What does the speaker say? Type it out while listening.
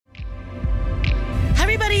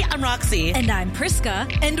I'm Roxy. And I'm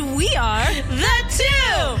Priska. And we are the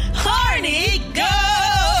Two Horny Ghosts.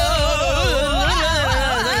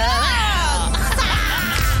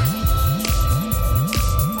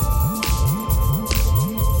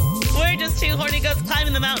 We're just two horny ghosts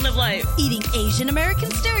climbing the mountain of life. Eating Asian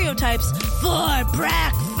American stereotypes for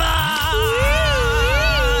breakfast.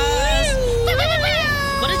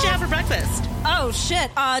 What did you have for breakfast? Oh,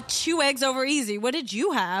 shit. 2 eggs over easy. What did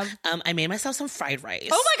you have? I made myself some fried rice.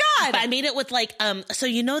 Oh, my God. But I made it with so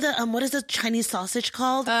you know the, what is the Chinese sausage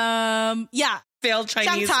called? Yeah. Failed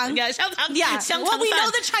Chinese. Xiangtang. Yeah, xiangtang. Yeah. Xiangtang well, we fan. know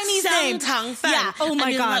the Chinese name. Xiangtang fan. Yeah. Oh,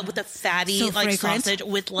 my God. Like, with the fatty, So like, fragrant. sausage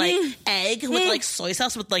with, like, egg, with, like, soy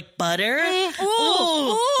sauce, with, like, butter.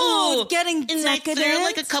 Ooh. Getting and decadent. I threw,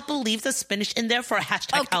 like, a couple leaves of spinach in there for a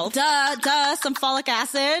hashtag health. Duh. Some folic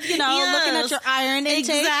acid, you know, Yes. looking at your iron intake.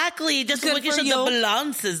 Exactly. Just Good making for sure you. the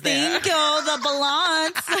balance is there. Thank you, the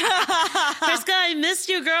balance. Priska, I missed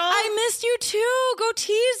you, girl. I missed you too.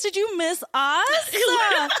 Goatees, did you miss us?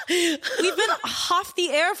 We've been off the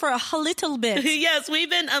air for a little bit. Yes, we've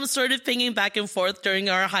been sort of pinging back and forth during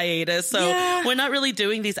our hiatus, so we're not really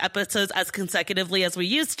doing these episodes as consecutively as we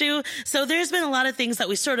used to. So there's been a lot of things that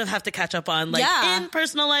we sort of have to catch up on, like in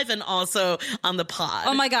personal life and also on the pod.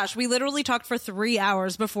 Oh my gosh, we literally talked for 3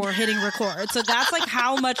 hours before hitting record. So that's like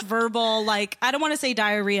how much verbal, like, I don't want to say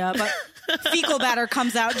diarrhea, but fecal matter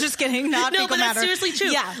comes out. Just kidding, not no, fecal but matter. that's seriously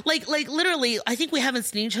true. Yeah. Like literally, I think we haven't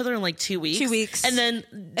seen each other in like 2 weeks. 2 weeks. And then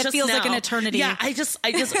It just feels now, like an eternity. Yeah, I just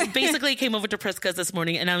basically came over to Priska's this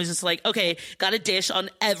morning and I was just like, okay, got a dish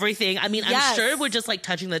on everything. I mean, I'm sure we're just like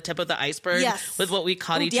touching the tip of the iceberg with what we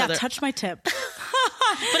caught each other. Yeah, touch my tip.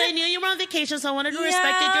 But I knew you were on vacation, so I wanted to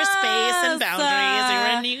respect your space and boundaries. You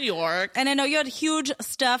were in New York. And I know you had huge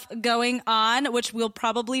stuff going on, which we'll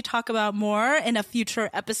probably talk about more in a future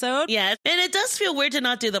episode. Yeah. And it does feel weird to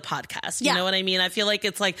not do the podcast. You know what I mean? I feel like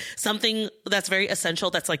it's like something that's very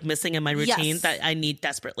essential that's like missing in my routine that I need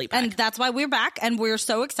desperately back. And that's why we're back and we're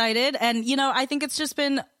so excited. And, you know, I think it's just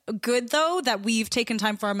been good, though, that we've taken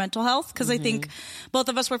time for our mental health, because I think both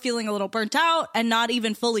of us were feeling a little burnt out and not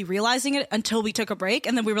even fully realizing it until we took a break.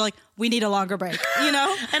 And then we were like, we need a longer break, you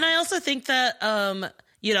know? And I also think that,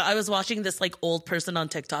 you know, I was watching this like old person on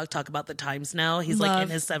TikTok talk about the times now. He's like in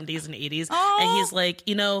his 70s and 80s. And he's like,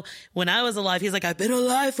 you know, when I was alive, he's like, I've been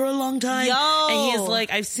alive for a long time. And he's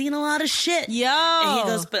like, I've seen a lot of shit. And he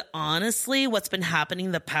goes, but honestly, what's been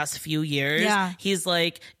happening the past few years, he's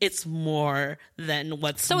like, it's more than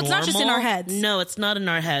what's normal. So it's not just in our heads. No, it's not in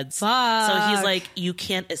our heads. Fuck. So he's like, you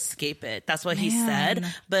can't escape it. That's what he said.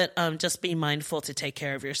 But just be mindful to take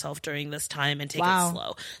care of yourself during this time and take it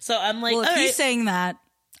slow. So I'm like, well, if all he's right. saying that,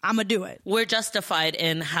 I'm gonna do it. We're justified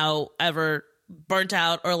in however burnt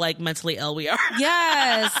out or like mentally ill we are.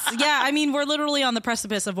 Yes. Yeah. I mean, we're literally on the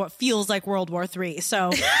precipice of what feels like World War III. So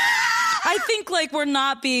I think like we're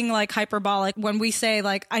not being like hyperbolic when we say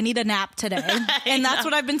like, I need a nap today. And that's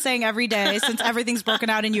what I've been saying every day since everything's broken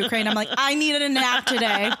out in Ukraine. I'm like, I needed a nap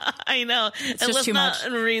today. I know. It's and just let's too not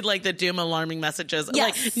much. read like the doom alarming messages.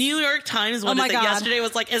 Yes. Like New York Times, Oh my God. yesterday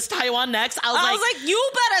was like, is Taiwan next? I was like,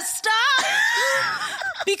 you better stop.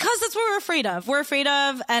 Because that's what we're afraid of. We're afraid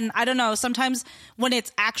of, and I don't know, sometimes when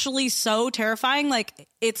it's actually so terrifying, like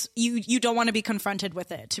it's you don't want to be confronted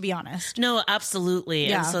with it, to be honest. no, absolutely.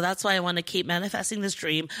 Yeah. And so that's why I want to keep manifesting this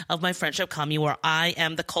dream of my friendship coming where I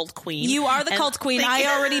am the cult queen. You are the And cult queen. thank I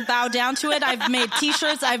you. already bowed down to it. I've made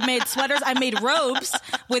t-shirts, I've made sweaters, I've made robes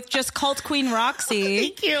with just cult queen Roxy.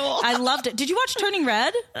 Thank you. I loved it. Did you watch Turning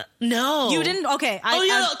Red? No. You didn't? Okay.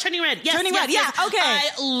 Turning Red. Yes, Turning yes, Red, yes. yeah, okay.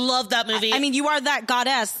 I love that movie. I mean, you are that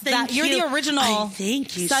goddess. Thank You're you. the original.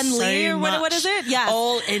 Thank you Sun so Lee, or much. what is it? Yes.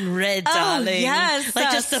 All in red, darling. yes.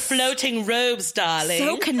 Like just the floating robes, darling.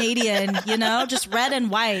 So Canadian, you know, just red and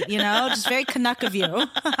white, you know, just very Canuck of you.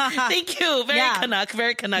 Thank you. Very Yeah. Canuck.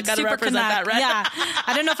 Very Canuck. Gotta Super represent Canuck. that, right? Yeah.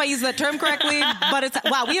 I don't know if I use that term correctly, but it's,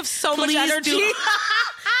 wow, we have so much Please energy.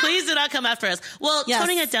 Please do not come after us. Well, Yes.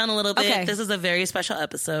 toning it down a little bit. Okay. This is a very special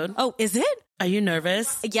episode. Oh, is it? Are you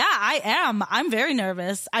nervous? Yeah, I am. I'm very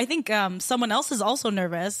nervous. I think someone else is also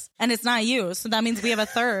nervous, and it's not you. So that means we have a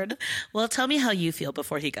third. Well, tell me how you feel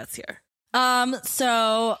before he gets here.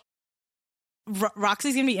 So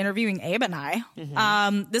Roxy's going to be interviewing Abe and I.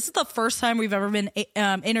 This is the first time we've ever been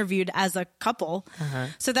interviewed as a couple.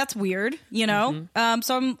 So that's weird, you know?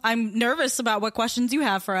 So I'm nervous about what questions you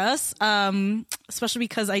have for us, especially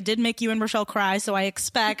because I did make you and Rochelle cry. So I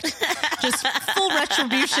expect just full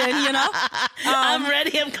retribution, you know? I'm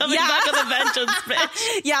ready. I'm coming back with a vengeance,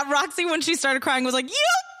 bitch. Yeah, Roxy, when she started crying, was like, you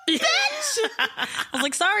bitch. I was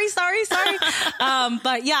like, sorry.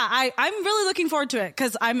 But yeah, I'm really looking forward to it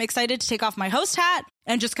because I'm excited to take off my host hat.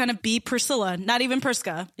 and just kind of be Priscilla, not even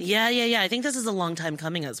Priska. Yeah. I think this is a long time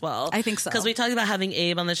coming as well. I think so. Because we talked about having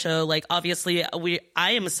Abe on the show. Like, obviously,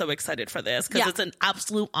 I am so excited for this because it's an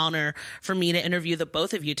absolute honor for me to interview the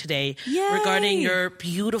both of you today regarding your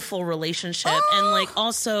beautiful relationship. And, like,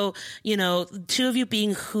 also, you know, two of you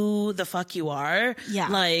being who the fuck you are. Yeah.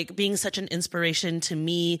 Like, being such an inspiration to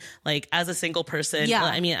me, like, as a single person. Yeah.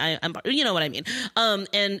 I mean, I'm, you know what I mean?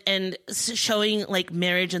 And showing, like,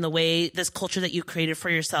 marriage in the way, this culture that you created for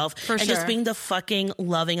yourself, and just being the fucking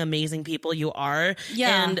loving, amazing people you are.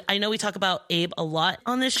 Yeah. And I know we talk about Abe a lot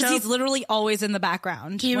on this show. He's literally always in the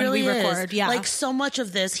background he when really we record. is. Yeah. Like, so much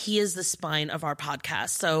of this, he is the spine of our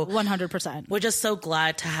podcast. So 100%. we're just so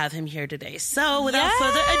glad to have him here today. So without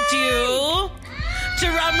further ado,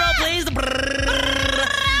 drum roll please.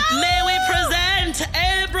 May we present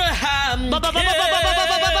Abraham. Hello.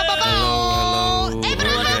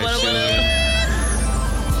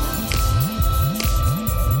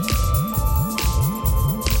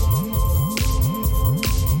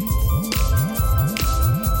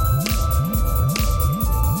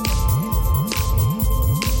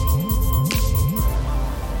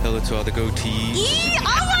 Hello to all the goatees. Oh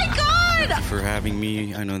my God! Thank you for having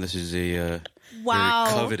me. I know this is a Wow.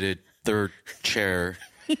 very coveted third chair.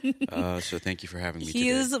 So thank you for having me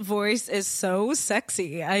His today. voice is so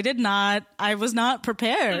sexy. I was not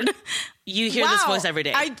prepared. You hear this voice every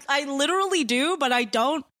day. I literally do, but I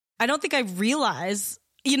don't think I realize,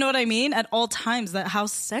 you know what I mean, at all times that how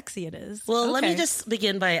sexy it is. Well, let me Okay. just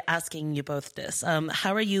begin by asking you both this.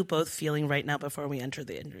 How are you both feeling right now before we enter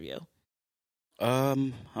the interview?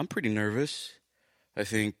 I'm pretty nervous. I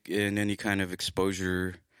think in any kind of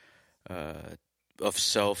exposure of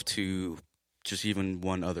self to just even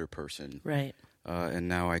one other person. Right. And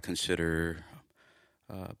now I consider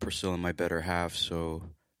Priscilla my better half. So,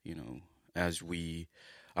 you know,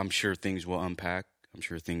 I'm sure things will unpack. I'm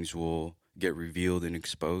sure things will get revealed and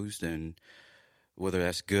exposed. And whether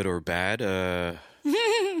that's good or bad,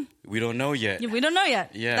 we don't know yet. We don't know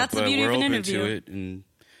yet. Yeah, That's the but beauty we're of an open interview. to it. And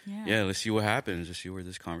yeah, let's see what happens. Let's see where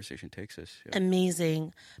this conversation takes us. Yeah.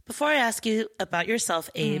 Amazing. Before I ask you about yourself,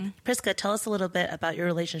 Abe, Priska, tell us a little bit about your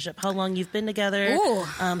relationship. How long you've been together? Ooh.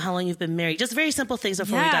 How long you've been married? Just very simple things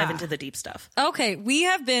before we Yeah. dive into the deep stuff. Okay, we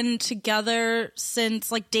have been together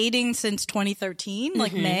dating since 2013,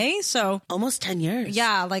 like May. So Almost 10 years.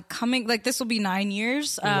 yeah, this will be 9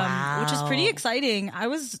 years, which is pretty exciting. I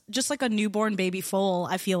was just like a newborn baby foal,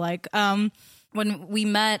 I feel like. When we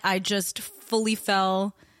met, I just fully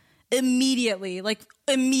fell immediately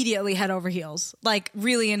head over heels, like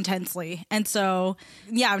really intensely. And so,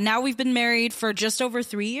 yeah, now we've been married for just over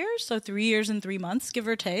 3 years. So 3 years and 3 months, give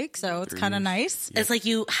or take. So it's kind of nice. It's like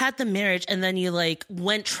you had the marriage and then you like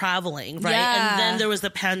went traveling, right? Yeah. And then there was the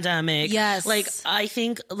pandemic. Yes. Like I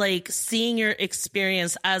think like seeing your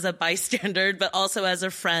experience as a bystander, but also as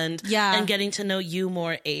a friend, Yeah. and getting to know you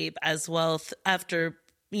more, Abe, as well after,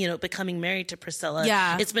 you know, becoming married to Priscilla.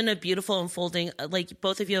 Yeah. It's been a beautiful unfolding. Like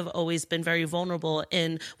both of you have always been very vulnerable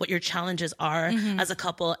in what your challenges are as a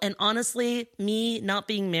couple. And honestly, me not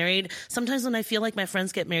being married, sometimes when I feel like my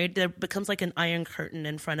friends get married, there becomes like an iron curtain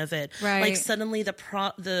in front of it. Right. Like suddenly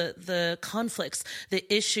the conflicts,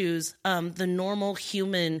 the issues, the normal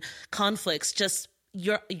human conflicts just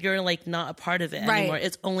you're like not a part of it Right. anymore.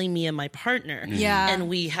 It's only me and my partner. Yeah. And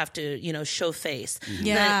we have to, you know, show face.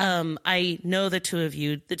 Yeah. But, I know the two of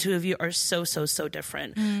you are so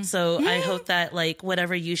different. So I hope that like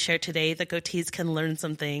whatever you share today, the goatees can learn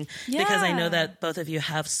something because I know Yeah. that both of you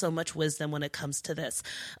have so much wisdom when it comes to this.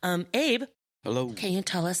 Abe, Hello. can you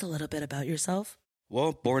tell us a little bit about yourself?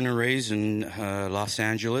 Well, born and raised in Los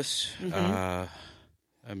Angeles. I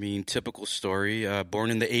mean, typical story. Born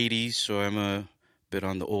in the 80s, so I'm a bit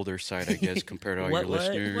on the older side, I guess, compared to all your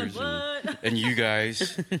listeners and you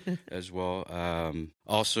guys as well.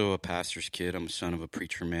 Also a pastor's kid. I'm a son of a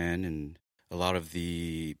preacher man, and a lot of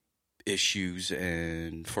the issues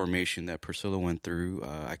and formation that Priscilla went through,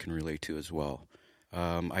 I can relate to as well.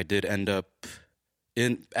 I did end up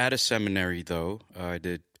at a seminary, though. I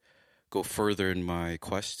did go further in my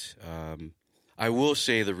quest. I will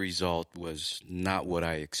say the result was not what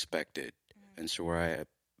I expected, and so where I,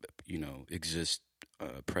 exist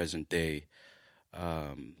present day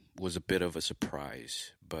was a bit of a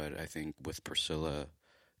surprise. But I think with Priscilla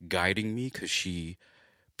guiding me, because she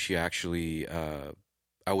actually,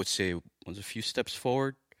 I would say, was a few steps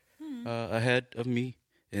forward ahead of me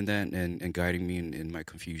in that, and guiding me in my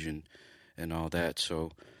confusion and all that.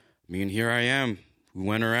 So, and here I am. We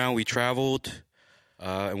went around, we traveled,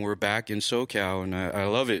 and we're back in SoCal, and I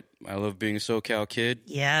love it. I love being a SoCal kid.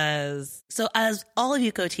 Yes. So as all of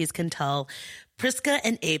you goatees can tell, Priska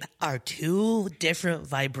and Abe are two different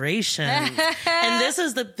vibrations. And this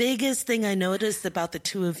is the biggest thing I noticed about the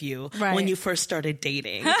two of you when you first started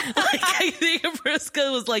dating. Like, I think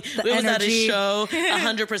Priska was like, it was at a show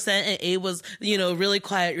 100%, and Abe was, really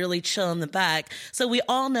quiet, really chill in the back. So we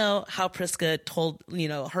all know how Priska told,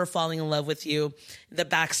 her falling in love with you, the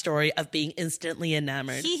backstory of being instantly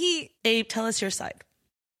enamored. Abe, tell us your side.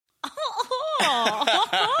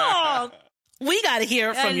 We got to hear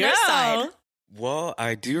it from your side. Well,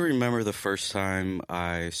 I do remember the first time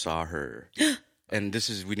I saw her. And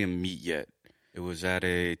we didn't meet yet. It was at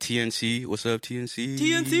a TNC. What's up, TNC?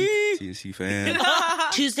 TNC fan.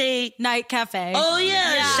 Tuesday Night Cafe. Oh,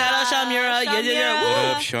 yeah. Shout out Sean Mura. Yeah.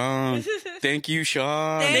 What up, Sean? Thank you,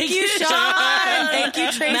 Sean. Thank you, Sean. Thank you,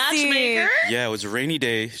 Tracy. Matchmaker. Yeah, it was a rainy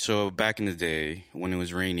day. So back in the day, when it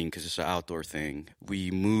was raining, because it's an outdoor thing,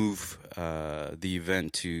 we moved the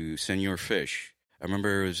event to Senor Fish. I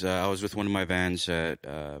remember I was with one of my vans that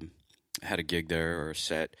had a gig there or a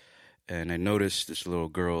set, and I noticed this little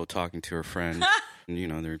girl talking to her friend,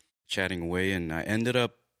 and, they're chatting away, and I ended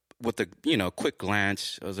up with a, quick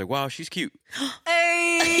glance. I was like, wow, she's cute.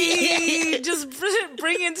 Hey, just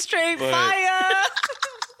bringing straight fire.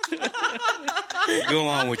 Go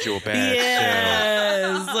on with your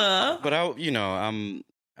bad self. But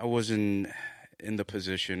I wasn't in the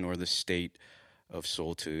position or the state of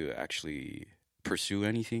soul to actually pursue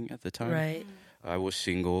anything at the time. Right. I was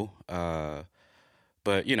single. But,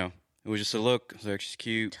 it was just a look. I was like, she's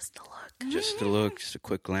cute. Just a look. Just a look. Just a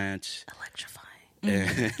quick glance. Electrifying.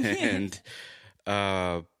 And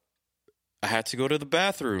I had to go to the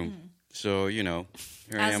bathroom. So, here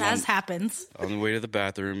I am. As happens. On the way to the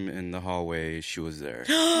bathroom in the hallway, she was there.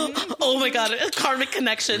 Oh my God, a karmic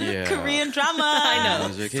connection. Yeah. Korean drama. I know. I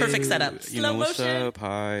was like, Perfect hey, setup. What's up?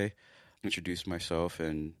 Hi. Introduced myself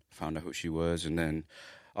and found out who she was. And then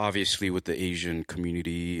obviously with the Asian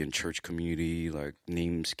community and church community, like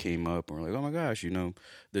names came up and we're like, oh my gosh,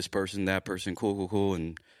 this person, that person, cool.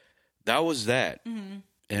 And that was that. Mm-hmm.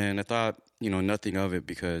 And I thought, nothing of it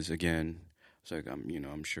because again, it's like,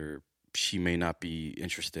 I'm sure she may not be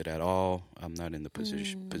interested at all. I'm not in the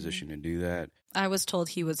position to do that. I was told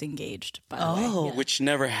he was engaged, by the way. Yeah. Which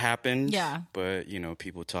never happened. Yeah. But,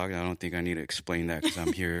 people talking. I don't think I need to explain that because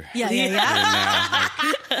I'm here. Yeah.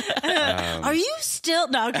 Now. Are you still?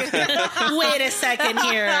 No. Wait a second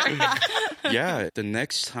here. Yeah. The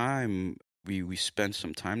next time we spent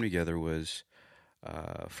some time together was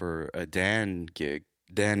for a Dan gig.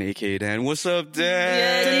 Dan, a.k.a. Dan. What's up,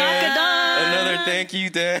 Dan? Yeah. Another thank you,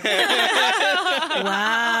 Dan.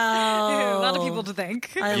 Wow. A lot of people to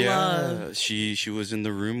thank. I love. She was in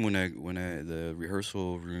the room when I the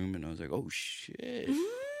rehearsal room, and I was like, oh shit,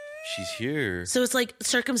 she's here. So it's like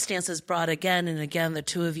circumstances brought again and again the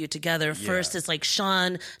two of you together. First, it's like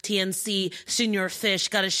Sean, TNC, Senor Fish.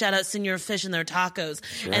 Got to shout out Senor Fish and their tacos,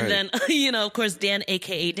 right. And then of course Dan,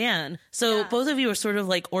 aka Dan. So both of you are sort of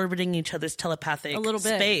like orbiting each other's telepathic a little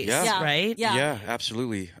bit. Space, right? Yeah,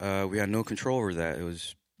 absolutely. We had no control over that. It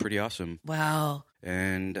was pretty awesome. Wow.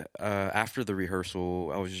 And after the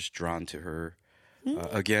rehearsal, I was just drawn to her.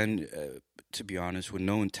 Again, to be honest, with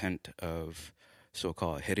no intent of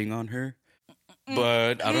so-called hitting on her.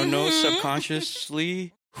 But I don't know,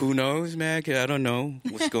 subconsciously. Who knows, man? I don't know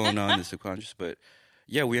what's going on in the subconscious. But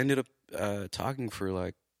yeah, we ended up talking for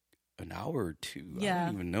like an hour or two. Yeah. I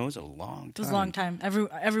don't even know. It was a long time. It was a long time.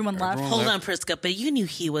 Everyone left. Hold on, Priska, but you knew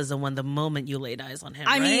he was the one the moment you laid eyes on him,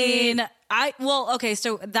 I right? mean, okay,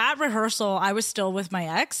 so that rehearsal, I was still with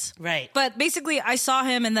my ex. Right. But basically, I saw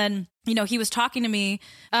him and then, he was talking to me.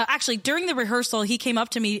 Actually, during the rehearsal, he came up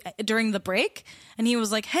to me during the break and he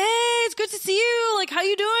was like, hey, it's good to see you. Like, how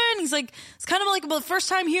you doing? He's like, it's kind of like the first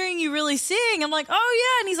time hearing you really sing. I'm like, oh,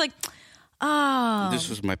 yeah. And he's like, oh. This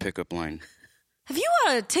was my pickup line. Have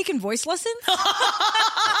you taken voice lessons?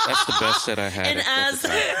 That's the best set I had. And as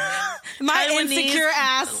my Taiwanese insecure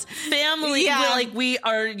ass family, we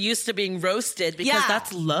are used to being roasted because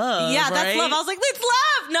that's love. Yeah, right? that's love. I was like, it's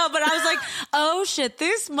love. No, but I was like, oh shit,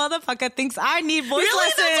 this motherfucker thinks I need voice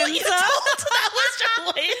lessons. That's what you told? That was your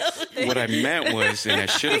way of What I meant was, and I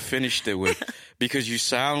should have finished it with, because you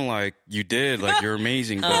sound like you did, like you're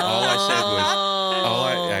amazing, but all I said was,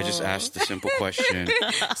 I just asked the simple question.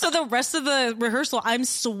 So the rest of the rehearsal, I'm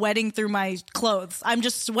sweating through my clothes. I'm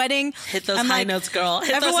just sweating. Hit those I'm high notes, girl.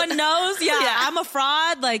 Everyone knows. Yeah, I'm a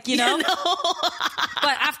fraud. Like, you know.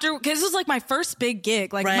 But after, because this was like my first big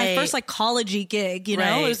gig, like my first like college-y gig, you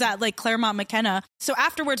know, it was at like Claremont McKenna. So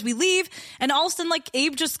afterwards we leave, and all of a sudden like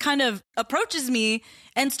Abe just kind of approaches me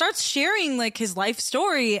and starts sharing like his life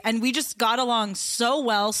story, and we just got along so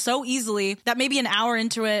well, so easily, that maybe an hour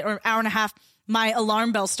into it, or hour and a half, my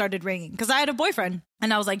alarm bell started ringing because I had a boyfriend,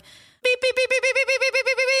 and I was like, beep, beep, beep, beep, beep, beep, beep, beep, beep,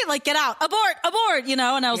 beep, beep, like, get out, abort, you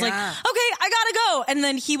know? And I was like, okay, I gotta go. And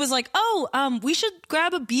then he was like, we should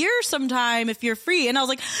grab a beer sometime if you're free. And I was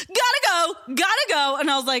like, gotta go. And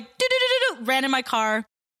I was like, ran in my car,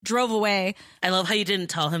 drove away. I love how you didn't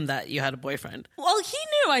tell him that you had a boyfriend. Well, he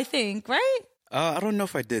knew, I think, right? I don't know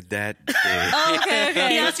if I did that.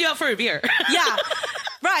 Okay. He asked you out for a beer. Yeah.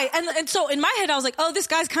 Right. And so in my head, I was like, oh, this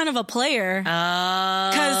guy's kind of a player.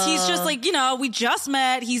 Because he's just like, you know, we just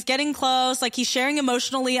met. He's getting close. Like, he's sharing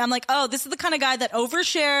emotionally. I'm like, oh, this is the kind of guy that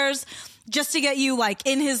overshares just to get you like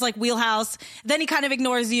in his like wheelhouse. Then he kind of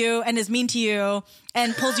ignores you and is mean to you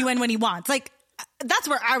and pulls you in when he wants. Like, that's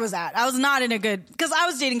where I was at. I was not in a good, because I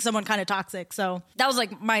was dating someone kind of toxic. So that was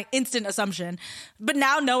like my instant assumption. But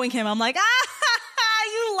now knowing him, I'm like,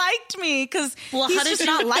 you liked me, because he's just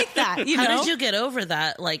not like that. You know? How did you get over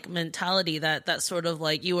that like mentality, that sort of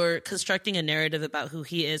like you were constructing a narrative about who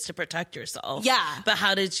he is to protect yourself? Yeah. But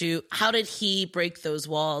how did he break those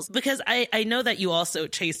walls? Because I know that you also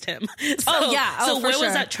chased him. So where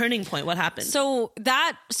was that turning point? What happened? So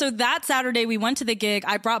that Saturday we went to the gig.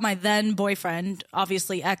 I brought my then boyfriend,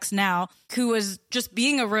 obviously ex now, who was just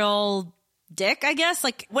being a real dick, I guess,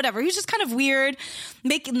 like whatever. He was just kind of weird,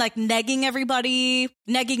 negging everybody,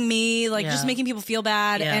 negging me, just making people feel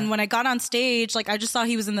bad. Yeah. And when I got on stage, like I just saw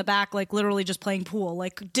he was in the back, like literally just playing pool,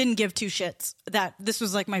 like didn't give two shits that this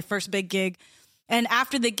was like my first big gig. And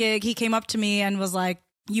after the gig, he came up to me and was like,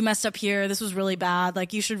 you messed up here. This was really bad.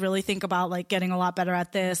 Like, you should really think about like getting a lot better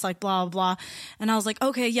at this, like blah, blah, blah. And I was like,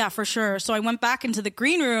 okay, yeah, for sure. So I went back into the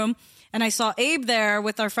green room and I saw Abe there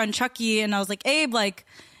with our friend Chucky. And I was like, Abe, like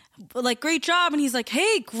great job. And he's like,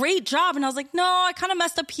 hey, great job. And I was like, no, I kind of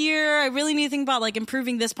messed up here. I really need to think about like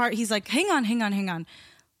improving this part. He's like, hang on.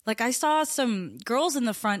 Like, I saw some girls in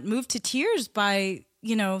the front move to tears by,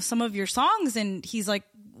 you know, some of your songs. And he's like,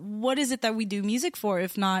 what is it that we do music for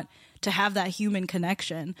if not to have that human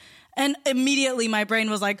connection? And immediately my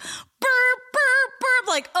brain was like, burp, burp, burp.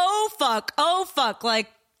 Like, oh fuck.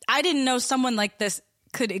 Like, I didn't know someone like this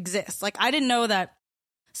could exist. Like, I didn't know that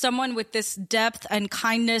someone with this depth and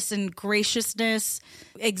kindness and graciousness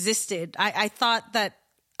existed. I thought that,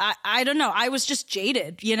 I don't know, I was just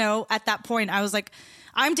jaded, you know, at that point. I was like,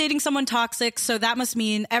 I'm dating someone toxic, so that must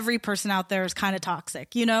mean every person out there is kind of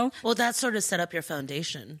toxic, you know? Well, that sort of set up your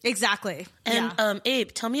foundation. Exactly. And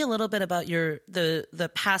Abe, tell me a little bit about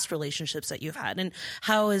the past relationships that you've had, and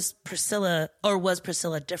how is Priscilla, or was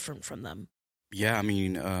Priscilla, different from them? Yeah, I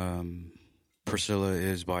mean, Priscilla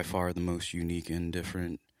is by far the most unique and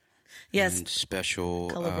different, and special.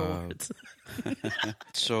 Colorful words.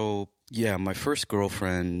 So, yeah, my first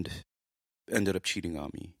girlfriend ended up cheating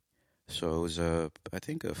on me. So it was I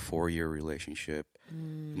think a 4-year relationship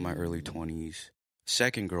in my early 20s.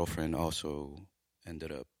 Second girlfriend also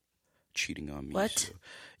ended up cheating on me. What? So,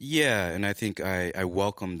 yeah, and I think I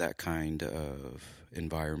welcome that kind of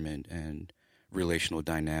environment and relational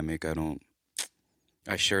dynamic.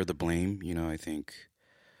 I share the blame. You know, I think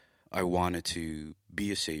I wanted to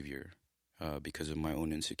be a savior because of my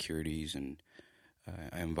own insecurities, and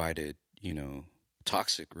I invited, you know,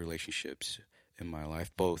 toxic relationships in my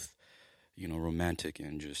life, both, you know, romantic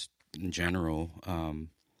and just in general. And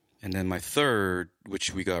then my third,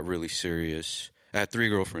 which we got really serious. I had 3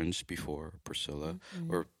 girlfriends before Priscilla,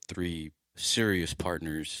 or 3 serious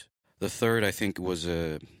partners. The third, I think, was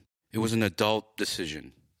an adult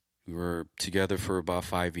decision. We were together for about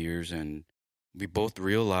 5 years, and we both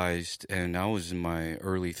realized, and I was in my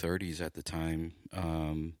early 30s at the time,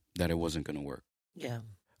 that it wasn't going to work. Yeah.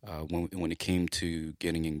 When it came to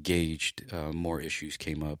getting engaged, more issues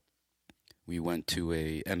came up. We went to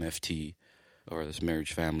a MFT, or this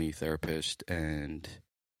marriage family therapist, and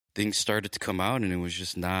things started to come out, and it was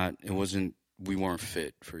just we weren't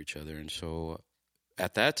fit for each other. And so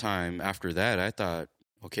at that time, after that, I thought,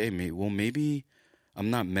 okay, maybe I'm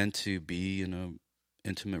not meant to be in an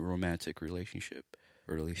intimate romantic relationship.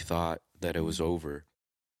 I really thought that it was over.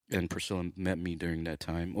 And Priscilla met me during that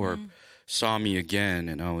time, or saw me again,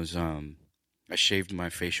 and I was, I shaved my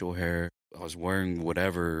facial hair. I was wearing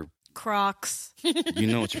whatever. Crocs. You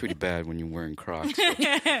know it's pretty bad when you're wearing Crocs. So,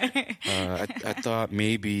 I thought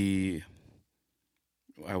maybe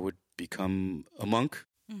I would become a monk.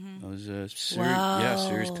 It was a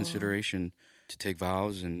serious consideration to take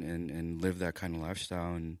vows and live that kind of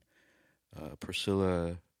lifestyle. And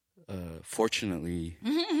Priscilla, fortunately,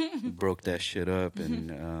 broke that shit up.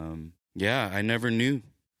 And I never knew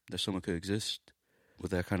that someone could exist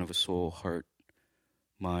with that kind of a soul, heart,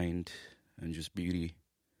 mind, and just beauty.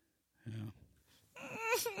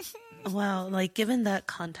 Wow, like given that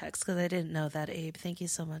context, because I didn't know that, Abe, thank you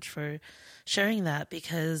so much for sharing that,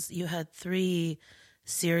 because you had 3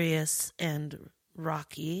 serious and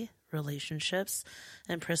rocky relationships,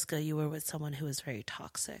 and Prisca, you were with someone who was very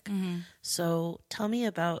toxic. So tell me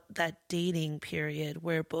about that dating period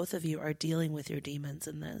where both of you are dealing with your demons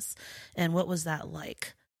in this, and what was that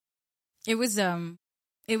like? It was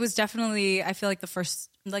definitely, I feel like the first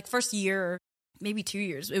year, maybe 2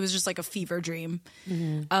 years, it was just like a fever dream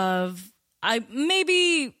of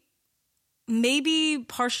maybe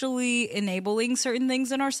partially enabling certain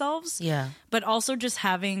things in ourselves. Yeah. But also just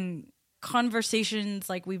having conversations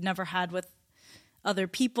like we've never had with other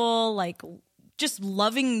people, like just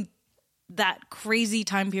loving that crazy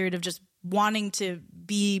time period of just wanting to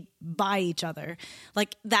be by each other,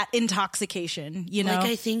 like that intoxication, you know?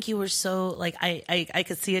 Like, I think you were so, like, I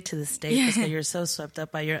could see it to this day, because you're so swept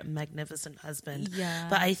up by your magnificent husband. Yeah.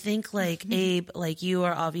 But I think, like, Abe, like, you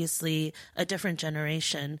are obviously a different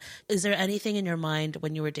generation. Is there anything in your mind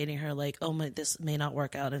when you were dating her, like, oh my, this may not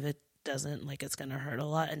work out if it doesn't, like, it's going to hurt a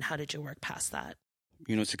lot? And how did you work past that?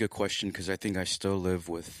 You know, it's a good question, because I think I still live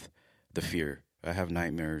with the fear. I have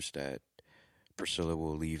nightmares that Priscilla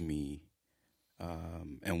will leave me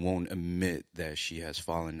and won't admit that she has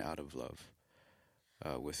fallen out of love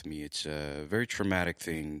with me. It's a very traumatic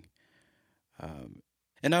thing.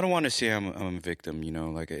 And I don't want to say I'm a victim, you know,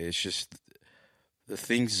 like, it's just the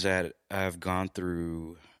things that I've gone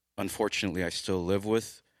through, unfortunately, I still live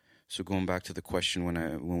with. So going back to the question,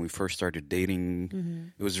 when we first started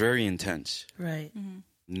dating, it was very intense. Right.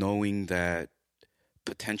 Knowing that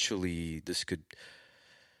potentially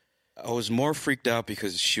I was more freaked out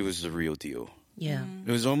because she was the real deal. Yeah.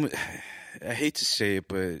 It was almost, I hate to say it,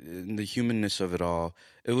 but in the humanness of it all,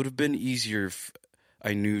 it would have been easier if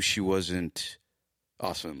I knew she wasn't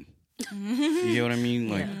awesome. You know what I mean?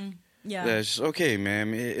 Like, Yeah. that's okay,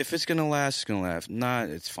 man. If it's going to last, it's going to last. Not,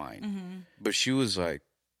 it's fine. But she was like,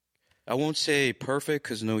 I won't say perfect,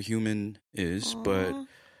 because no human is, but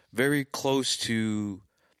very close to,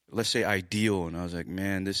 let's say, ideal. And I was like,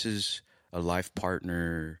 man, this is a life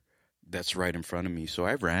partner that's right in front of me. So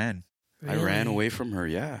I ran. Really? I ran away from her,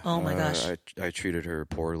 yeah. Oh, my gosh. I treated her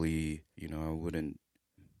poorly. You know, I wouldn't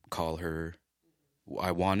call her.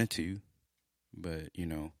 I wanted to, but, you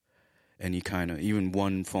know, even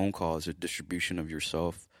one phone call is a distribution of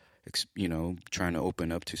yourself, you know, trying to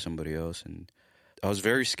open up to somebody else. And I was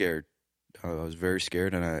very scared.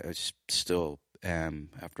 And I still am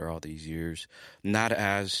after all these years. Not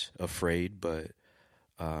as afraid, but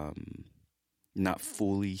not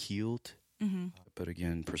fully healed. But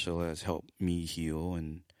again, Priscilla has helped me heal.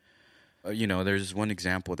 And, you know, there's one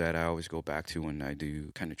example that I always go back to when I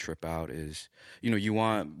do kind of trip out is, you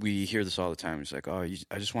know, we hear this all the time. It's like, oh,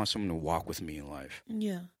 I just want someone to walk with me in life.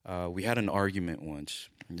 Yeah. We had an argument once.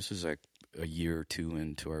 This was like a year or 2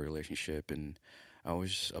 into our relationship, and I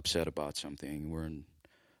was upset about something. We're in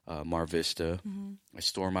Mar Vista. I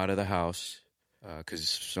storm out of the house because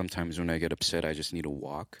sometimes when I get upset, I just need to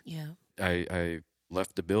walk. Yeah. I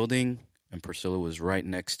left the building, and Priscilla was right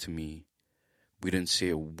next to me. We didn't say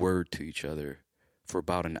a word to each other for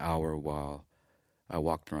about an hour while I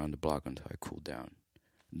walked around the block until I cooled down.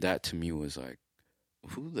 That to me was like,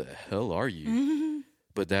 who the hell are you?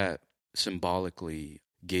 But that symbolically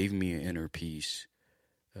gave me an inner peace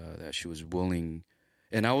that she was willing.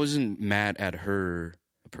 And I wasn't mad at her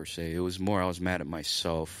per se. It was more I was mad at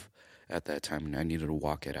myself at that time, and I needed to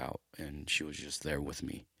walk it out. And she was just there with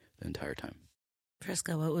me the entire time.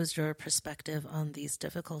 Prisca, what was your perspective on these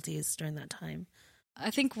difficulties during that time?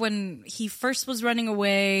 I think when he first was running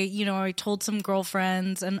away, you know, I told some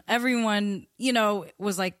girlfriends, and everyone, you know,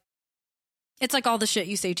 was like, it's like all the shit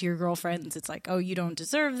you say to your girlfriends. It's like, oh, you don't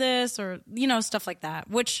deserve this, or, you know, stuff like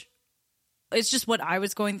that, which it's just what I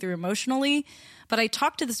was going through emotionally. But I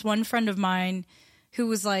talked to this one friend of mine who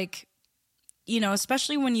was like, you know,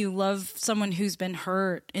 especially when you love someone who's been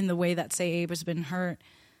hurt in the way that, say, Abe has been hurt,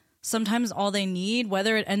 sometimes all they need,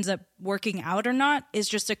 whether it ends up working out or not, is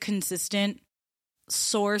just a consistent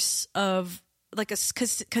source of, like, a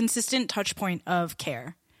consistent touch point of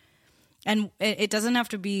care. And it doesn't have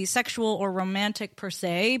to be sexual or romantic per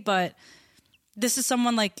se, but this is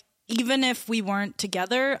someone, like, even if we weren't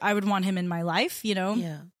together, I would want him in my life, you know?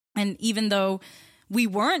 Yeah. And even though we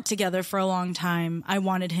weren't together for a long time, I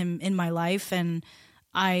wanted him in my life, and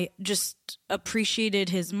I just appreciated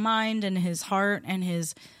his mind and his heart and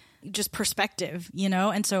his just perspective, you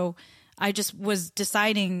know? And so I just was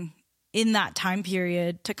deciding in that time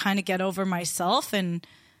period to kind of get over myself and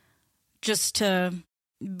just to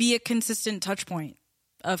be a consistent touch point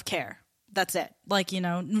of care. That's it. Like, you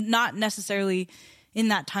know, not necessarily in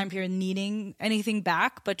that time period needing anything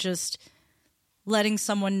back, but just letting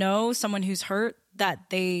someone know, someone who's hurt, that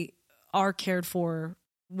they are cared for,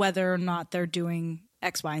 whether or not they're doing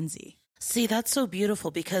X, Y, and Z. See, that's so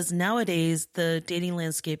beautiful, because nowadays the dating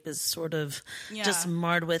landscape is sort of just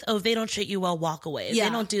marred with, oh, if they don't treat you well, walk away. If they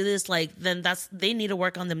don't do this, like, then they need to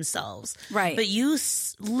work on themselves. Right. But you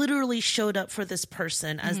literally showed up for this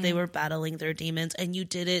person as they were battling their demons, and you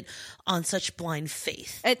did it on such blind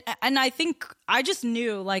faith. And I think I just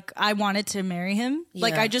knew, like, I wanted to marry him.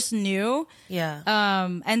 Like, I just knew. Yeah.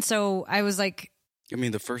 And so I was like, I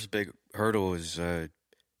mean, the first big hurdle is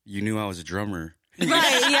you knew I was a drummer. Right,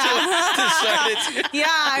 yeah. Yeah,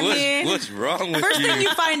 I mean, what's wrong with first you? thing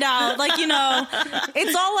you find out, like, you know,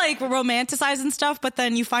 it's all like romanticized and stuff, but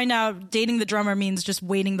then you find out dating the drummer means just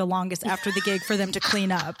waiting the longest after the gig for them to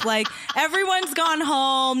clean up. Like, everyone's gone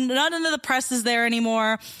home, none of the press is there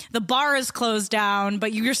anymore, the bar is closed down,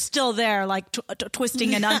 but you're still there, like,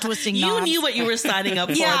 twisting and untwisting knobs. You knew what you were signing up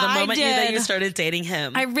for the moment that you started dating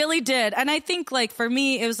him. I really did. And I think, like, for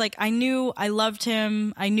me, it was like, I knew I loved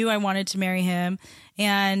him, I knew I wanted to marry him.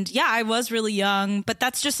 And yeah, I was really young, but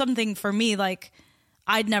that's just something for me, like,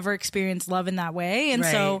 I'd never experienced love in that way. And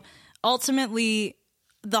so ultimately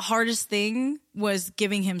the hardest thing was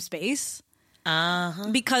giving him space.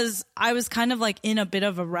 Because I was kind of like in a bit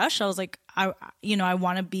of a rush. I was like, I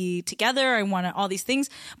want to be together. I want all these things,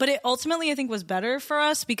 but it ultimately I think was better for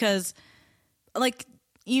us because, like,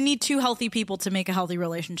 you need two healthy people to make a healthy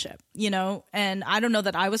relationship, you know? And I don't know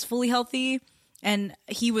that I was fully healthy. And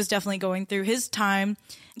he was definitely going through his time.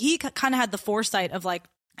 He kind of had the foresight of like,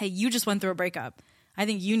 hey, you just went through a breakup. I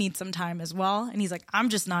think you need some time as well. And he's like, I'm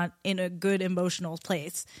just not in a good emotional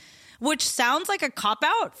place, which sounds like a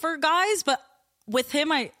cop-out for guys. But with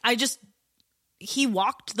him, he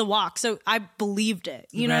walked the walk. So I believed it.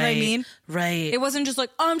 You know what I mean? Right. It wasn't just like,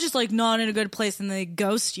 oh, I'm just like not in a good place and they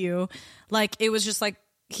ghost you. Like, it was just like,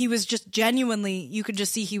 he was just genuinely, you could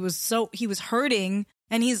just see he was hurting.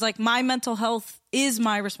 And he's like, my mental health is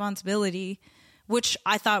my responsibility, which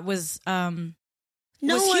I thought was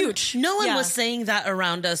huge. No one was saying that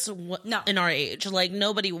around us in our age. Like,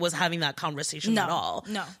 nobody was having that conversation at all.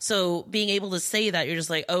 No. So being able to say that, you're just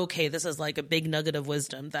like, okay, this is like a big nugget of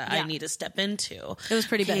wisdom that I need to step into. It was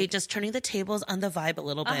pretty big. Just turning the tables on the vibe a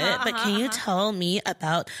little bit. But can you tell me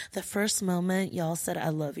about the first moment y'all said I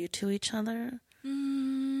love you to each other?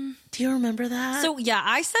 Do you remember that? So yeah,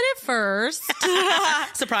 I said it first.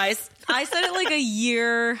 Surprise. I said it like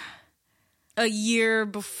a year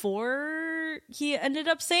before he ended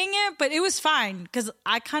up saying it, but it was fine because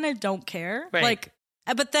I kind of don't care. Right. Like,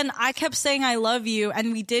 but then I kept saying I love you,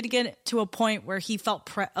 and we did get to a point where he felt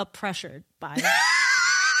pressured by it,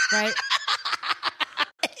 right?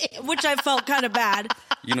 Which I felt kind of bad.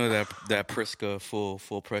 You know that Priska full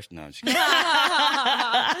pressure. No, I'm just kidding. But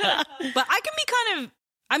I can be kind of.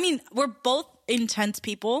 I mean, we're both intense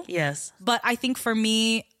people. Yes. But I think for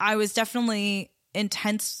me, I was definitely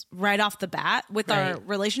intense right off the bat with our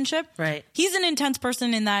relationship. Right. He's an intense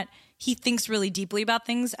person in that he thinks really deeply about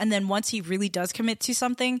things. And then once he really does commit to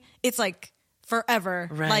something, it's like forever.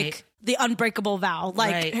 Right. Like the unbreakable vow,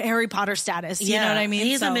 like Harry Potter status. You know what I mean? And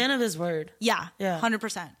he's a man of his word. Yeah.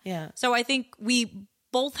 100%. Yeah. So I think we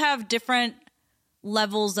both have different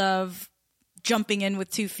levels of jumping in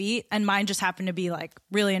with 2 feet, and mine just happened to be like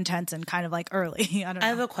really intense and kind of like early. I don't know. I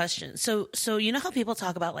have a question. So you know how people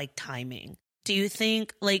talk about like timing? Do you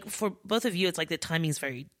think, like, for both of you, it's like the timing is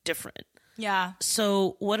very different? Yeah.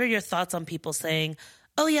 So what are your thoughts on people saying,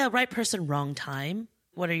 oh yeah, right person, wrong time?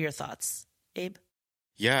 What are your thoughts, Abe?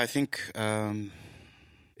 Yeah, I think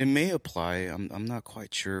it may apply. I'm not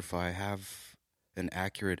quite sure if I have an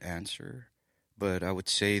accurate answer, but I would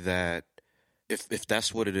say that if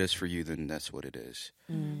that's what it is for you, then that's what it is.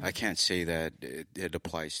 I can't say that it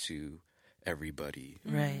applies to everybody.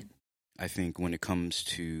 Right. I think when it comes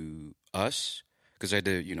to us, because I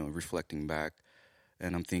did, reflecting back,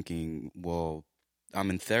 and I'm thinking, well, I'm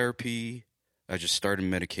in therapy. I just started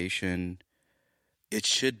medication. It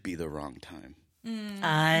should be the wrong time.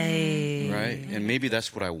 Right? And maybe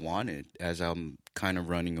that's what I wanted as I'm kind of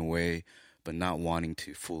running away, but not wanting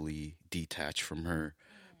to fully detach from her.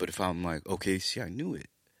 But if I'm like, okay, see, I knew it.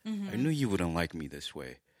 I knew you wouldn't like me this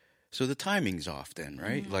way. So the timing's off then,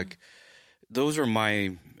 right? Like, those are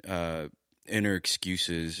my inner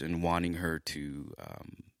excuses and wanting her to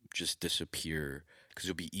just disappear, because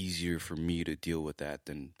it'll be easier for me to deal with that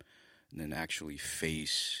than actually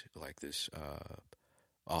face like this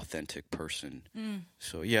authentic person.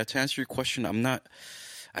 So yeah, to answer your question,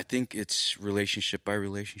 I think it's relationship by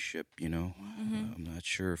relationship, you know. I'm not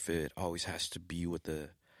sure if it always has to be with the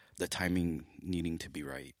timing needing to be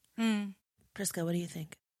right. Priska, what do you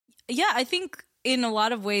think? Yeah, I think in a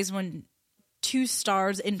lot of ways when two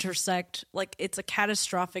stars intersect, like it's a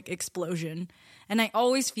catastrophic explosion. And I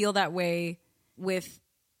always feel that way with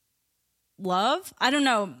love. I don't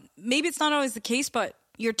know. Maybe it's not always the case, but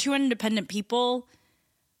you're two independent people.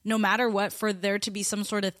 No matter what, for there to be some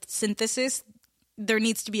sort of synthesis, there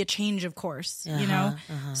needs to be a change, of course, you know?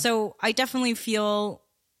 So I definitely feel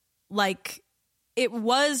like it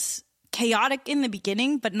was chaotic in the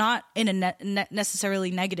beginning, but not in a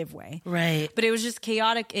necessarily negative way. Right. But it was just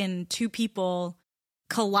chaotic in two people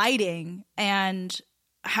colliding and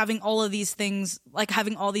having all of these things, like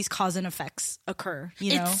having all these cause and effects occur,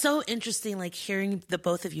 you know? It's so interesting, like hearing the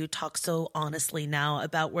both of you talk so honestly now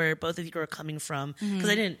about where both of you are coming from, because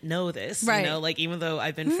I didn't know this, Right. you know, like even though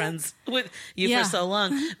I've been friends with you for so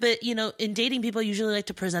long, but you know, in dating, people usually like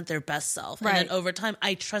to present their best self. Right. And then over time,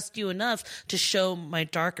 I trust you enough to show my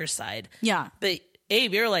darker side. Yeah. But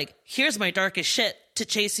Abe, you're like, here's my darkest shit to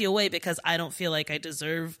chase you away because I don't feel like I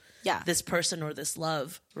deserve this person or this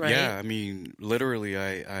love, right? Yeah, I mean, literally,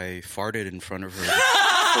 I farted in front of her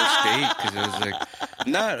first date because I was like,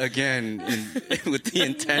 not again with the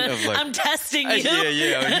intent of like, I'm testing you.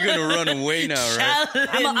 Yeah. Are you gonna run away now, right?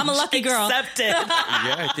 I'm a lucky girl. Accepted.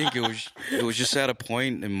 Yeah, I think it was just at a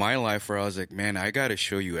point in my life where I was like, man, I got to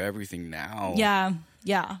show you everything now. Yeah.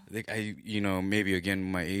 I think maybe again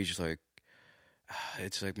my age, like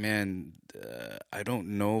it's like, man, I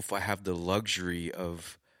don't know if I have the luxury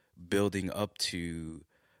of building up to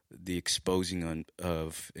the exposing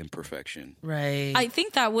of imperfection. Right. I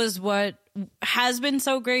think that was what has been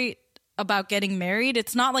so great about getting married.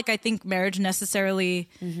 It's not like I think marriage necessarily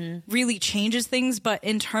really changes things, but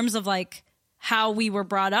in terms of like how we were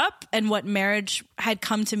brought up and what marriage had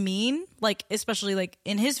come to mean, like especially like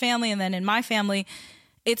in his family and then in my family,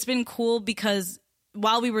 it's been cool because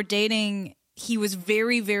while we were dating, he was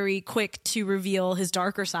very, very quick to reveal his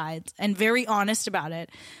darker sides and very honest about it.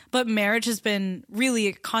 But marriage has been really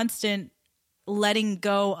a constant letting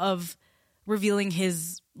go of revealing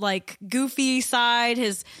his like goofy side,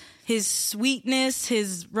 his sweetness,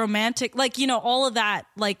 his romantic, like, you know, all of that.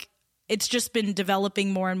 Like, it's just been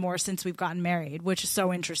developing more and more since we've gotten married, which is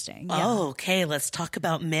so interesting. Yeah. Oh, okay. Let's talk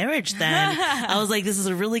about marriage then. I was like, this is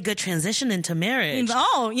a really good transition into marriage.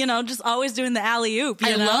 Oh, you know, just always doing the alley-oop.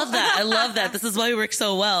 I love that. I love that. This is why we work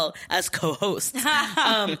so well as co-hosts.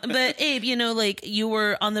 But Abe, you know, like you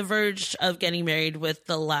were on the verge of getting married with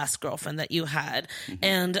the last girlfriend that you had.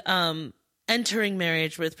 And, entering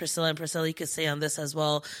marriage with Priscilla, and Priscilla, you could say on this as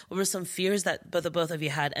well, what were some fears that the both of you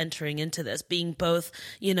had entering into this, being both,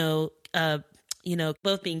 both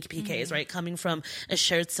being PKs, right? Coming from a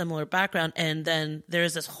shared similar background. And then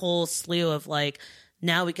there's this whole slew of like,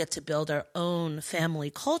 now we get to build our own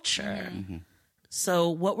family culture. So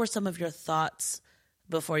what were some of your thoughts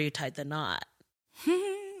before you tied the knot?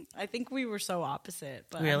 I think we were so opposite,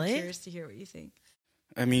 but Really? I'm curious to hear what you think.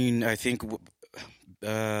 I mean, I think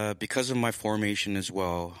because of my formation as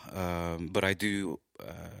well, but I do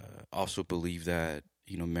also believe that,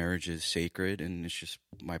 you know, marriage is sacred, and it's just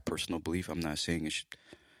my personal belief. I'm not saying it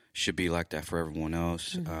should be like that for everyone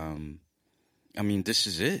else. I mean, this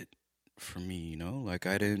is it for me, you know? Like,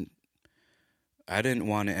 I didn't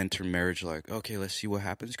want to enter marriage like, okay, let's see what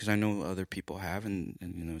happens, because I know other people have, and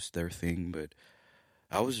you know, it's their thing, but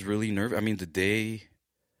I was really nervous. I mean,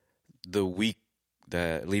 the week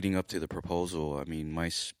that leading up to the proposal, I mean,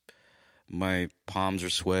 my palms are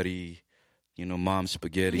sweaty, you know, mom's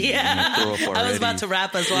spaghetti. Yeah, throw up I was about to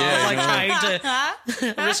rap as well. Yeah, I was like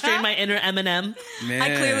trying to restrain my inner Eminem. Man.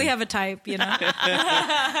 I clearly have a type, you know.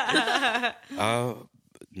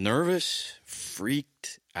 Nervous,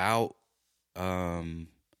 freaked out,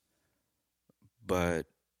 but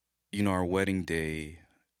you know, our wedding day,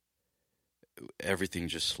 everything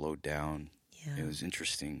just slowed down. Yeah. It was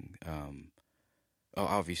interesting.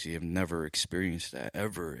 Obviously, I've never experienced that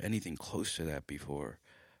ever, anything close to that before.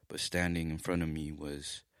 But standing in front of me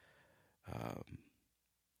was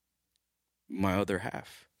my other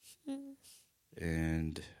half,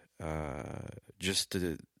 and just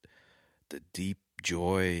the deep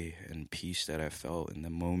joy and peace that I felt in the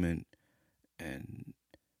moment, and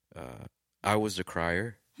I was a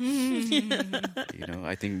crier. You know,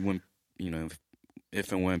 I think when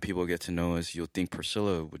if and when people get to know us, you'll think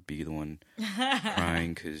Priscilla would be the one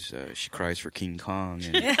crying because she cries for King Kong.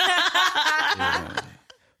 And,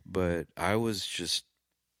 but I was just,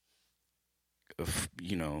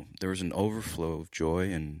 there was an overflow of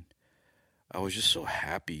joy, and I was just so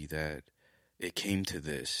happy that it came to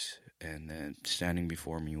this. And then standing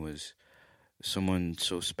before me was someone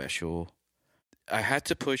so special. I had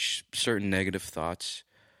to push certain negative thoughts.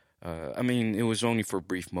 It was only for a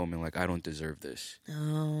brief moment. Like, I don't deserve this.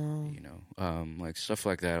 Oh. Like stuff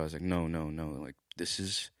like that. I was like, no. Like,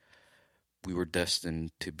 we were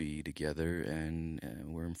destined to be together, and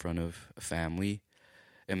we're in front of a family.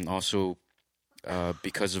 And also,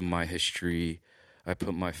 because of my history, I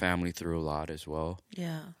put my family through a lot as well.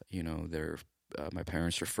 Yeah. My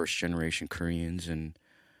parents are first-generation Koreans, and,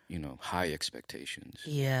 high expectations.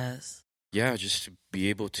 Yes. Yeah, just to be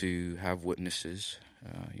able to have witnesses,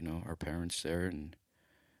 our parents there and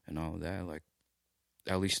all of that. Like,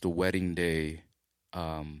 at least the wedding day,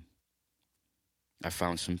 I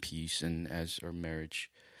found some peace, and as our marriage,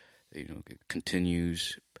 it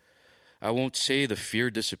continues, I won't say the fear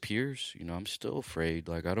disappears. I'm still afraid.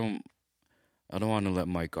 Like, I don't want to let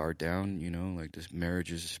my guard down. Like, this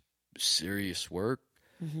marriage is serious work.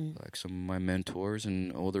 Mm-hmm. Like, some of my mentors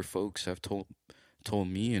and older folks have told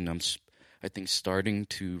me, and I think starting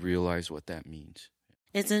to realize what that means.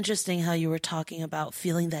 It's interesting how you were talking about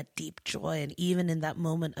feeling that deep joy, and even in that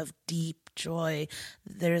moment of deep joy,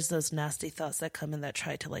 there's those nasty thoughts that come in that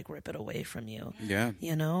try to like rip it away from you. Yeah.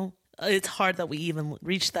 It's hard that we even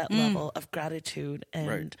reach that level of gratitude and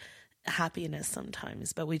right. happiness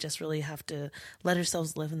sometimes, but we just really have to let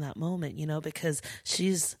ourselves live in that moment, because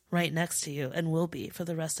she's right next to you and will be for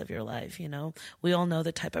the rest of your life. We all know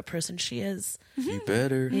the type of person she is. You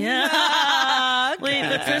better. Yeah. Okay. Wait,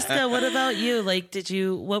 but Friska, what about you? Like,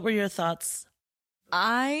 what were your thoughts?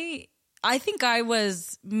 I think I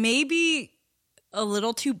was maybe a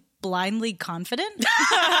little too blindly confident.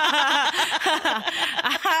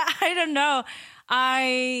 I don't know.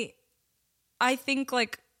 I think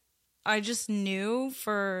like I just knew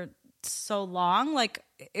for so long, like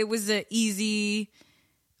it was an easy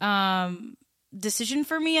decision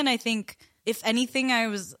for me. And I think if anything,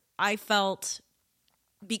 I felt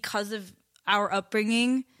because of our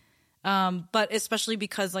upbringing, but especially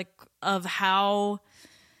because like of how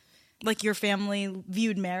like your family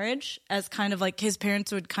viewed marriage as kind of like his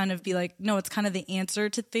parents would kind of be like, no, it's kind of the answer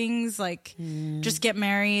to things. Like just get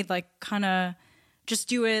married, like kind of just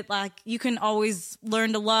do it. Like you can always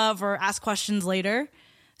learn to love or ask questions later.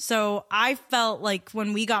 So I felt like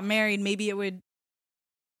when we got married, maybe it would,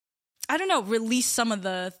 I don't know, release some of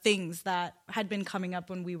the things that had been coming up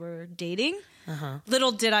when we were dating. Uh-huh.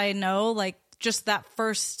 Little did I know, like just that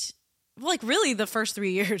first, like really the first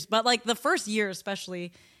 3 years, but like the first year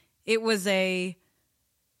especially, it was a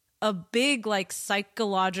big like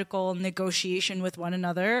psychological negotiation with one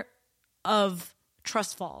another of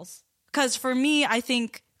trust falls. Because for me, I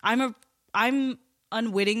think I'm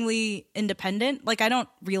unwittingly independent. Like I don't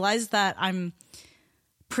realize that I'm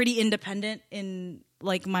pretty independent in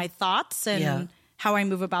like my thoughts and how I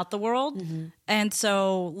move about the world. Mm-hmm. And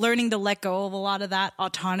so learning to let go of a lot of that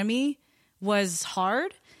autonomy was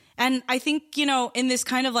hard. And I think, in this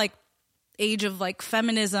kind of like age of like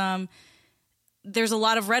feminism, there's a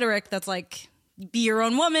lot of rhetoric that's like, be your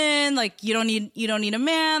own woman, like you don't need a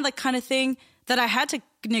man, like kind of thing that I had to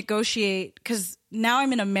negotiate because now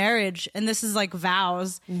I'm in a marriage and this is like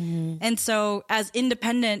vows. Mm-hmm. And so as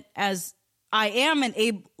independent as I am and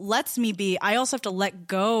Abe lets me be, I also have to let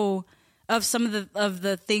go of some of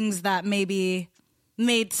the things that maybe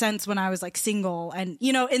made sense when I was like single and,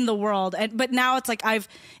 in the world. But now it's like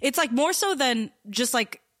it's like more so than just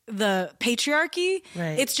like the patriarchy.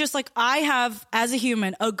 Right. It's just like I have, as a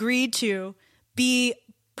human, agreed to be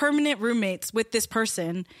permanent roommates with this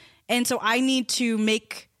person. And so I need to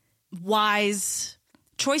make wise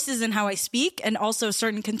choices in how I speak and also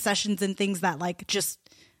certain concessions and things that like just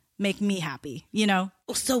make me happy,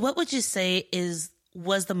 So what would you say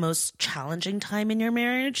was the most challenging time in your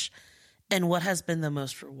marriage? And what has been the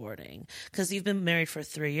most rewarding? Because you've been married for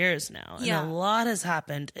 3 years now. And a lot has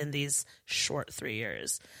happened in these short 3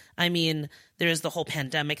 years. I mean, there's the whole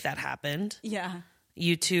pandemic that happened. Yeah.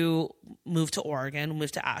 You two moved to Oregon,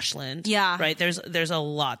 moved to Ashland. Yeah. Right? There's a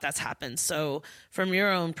lot that's happened. So from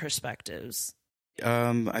your own perspectives.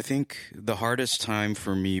 I think the hardest time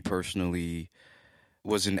for me personally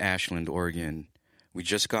was in Ashland, Oregon. We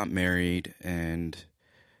just got married and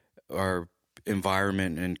our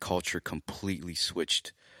environment and culture completely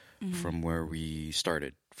switched from where we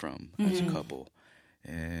started from as a couple.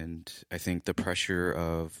 And I think the pressure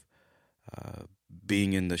of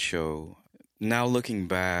being in the show, now looking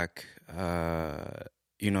back, and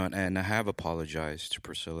I have apologized to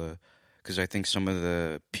Priscilla because I think some of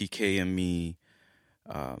the PK in me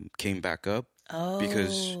came back up.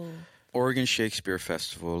 Because Oregon Shakespeare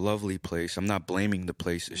Festival, lovely place. I'm not blaming the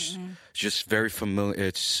place. It's just very familiar.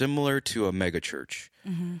 It's similar to a mega church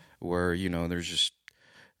where, there's just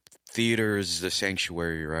theater is the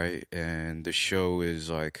sanctuary, right? And the show is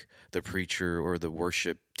like the preacher or the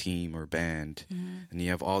worship team or band. And you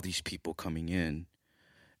have all these people coming in.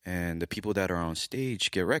 And the people that are on stage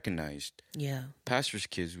get recognized. Yeah. Pastor's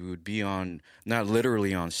kids, we would be on, not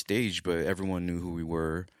literally on stage, but everyone knew who we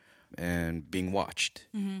were. And being watched.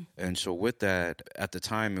 And so with that, at the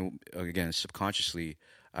time, again, subconsciously,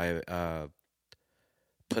 I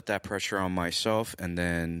put that pressure on myself and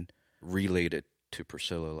then relayed it to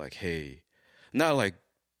Priscilla, like, hey, not like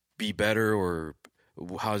be better or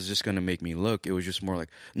how's this going to make me look? It was just more like,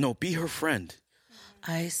 no, be her friend.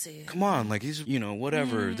 I see. Come on, like he's,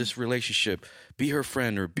 whatever, this relationship, be her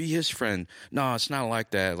friend or be his friend. No, it's not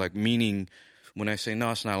like that. Like, meaning when I say,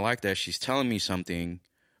 no, it's not like that, she's telling me something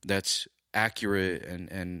that's accurate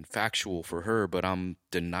and factual for her, but I'm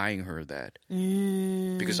denying her that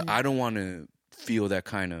because I don't want to feel that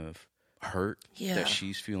kind of hurt that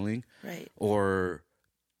she's feeling, right? Or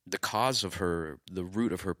the cause of the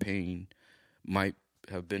root of her pain might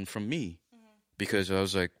have been from me because I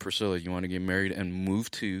was like, Priscilla, you want to get married and move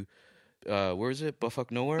to where is it? Buttfuck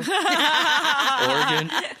nowhere,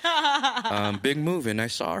 Oregon. Big move, and I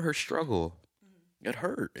saw her struggle. It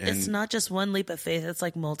hurt. And it's not just one leap of faith. It's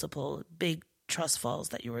like multiple big trust falls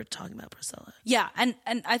that you were talking about, Priscilla. Yeah. And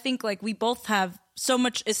I think like we both have so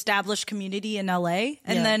much established community in LA.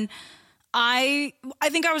 And then I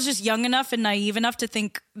think I was just young enough and naive enough to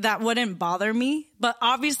think that wouldn't bother me. But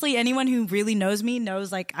obviously anyone who really knows me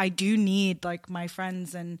knows like I do need like my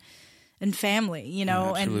friends and family,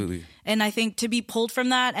 Absolutely. And I think to be pulled from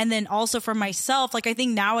that, and then also for myself, like I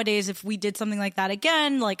think nowadays if we did something like that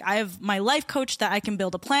again, like I have my life coach that I can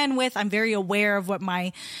build a plan with. I'm very aware of what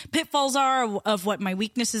my pitfalls are, of what my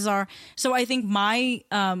weaknesses are. So I think my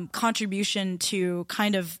contribution to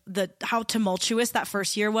kind of how tumultuous that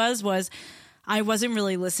first year was I wasn't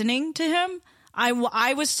really listening to him.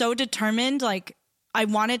 I was so determined, like I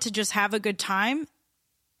wanted to just have a good time,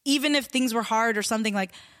 even if things were hard or something.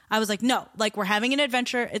 Like I was like, no, like we're having an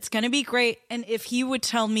adventure. It's going to be great. And if he would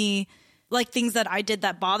tell me like things that I did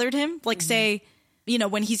that bothered him, like say,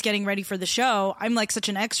 when he's getting ready for the show, I'm like such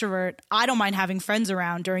an extrovert. I don't mind having friends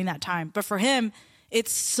around during that time. But for him,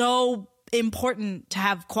 it's so important to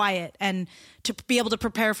have quiet and to be able to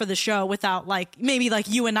prepare for the show without like, maybe like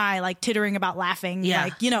you and I like tittering about laughing,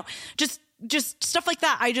 like, just stuff like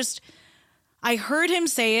that. I heard him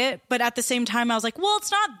say it, but at the same time, I was like, well,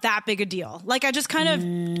 it's not that big a deal. Like, I just kind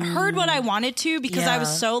of heard what I wanted to because I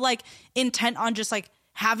was so, like, intent on just, like,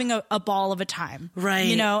 having a ball of a time.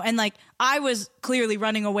 Right. And, like, I was clearly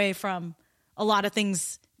running away from a lot of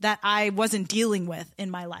things that I wasn't dealing with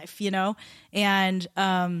in my life, And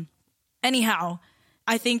anyhow,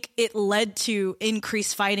 I think it led to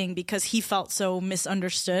increased fighting because he felt so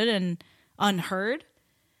misunderstood and unheard.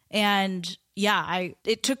 And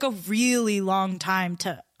it took a really long time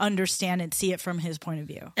to understand and see it from his point of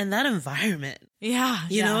view. And that environment. Yeah.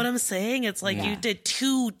 You know what I'm saying? It's like you did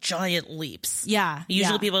 2 giant leaps. Yeah.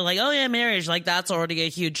 Usually people are like, oh yeah, marriage, like that's already a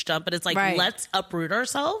huge jump. But it's like, let's uproot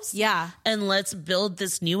ourselves. Yeah. And let's build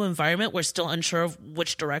this new environment. We're still unsure of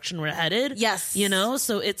which direction we're headed. Yes.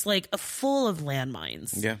 So it's like a full of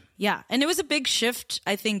landmines. Yeah. Yeah. And it was a big shift,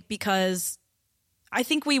 I think, because I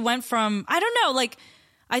think we went from, I don't know, like,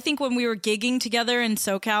 I think when we were gigging together in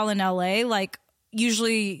SoCal and LA, like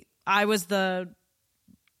usually I was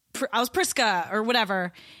Priska or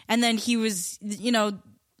whatever. And then he was,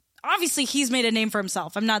 obviously he's made a name for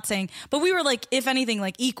himself. I'm not saying, but we were like, if anything,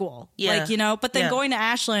 like equal, but then going to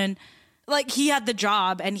Ashland, like he had the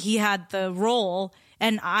job and he had the role.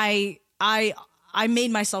 And I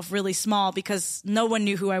made myself really small because no one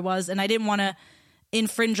knew who I was. And I didn't want to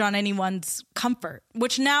infringe on anyone's comfort,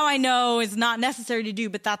 which now I know is not necessary to do,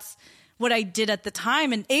 but that's what I did at the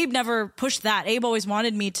time. And Abe never pushed that. Abe always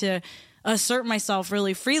wanted me to assert myself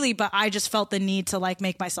really freely, but I just felt the need to like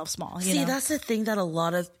make myself small. See, that's the thing that a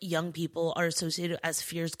lot of young people are associated as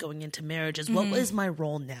fears going into marriage is what is my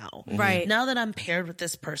role now? Right. Now that I'm paired with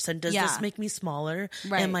this person, does this make me smaller?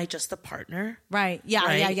 Right. Am I just a partner? Right.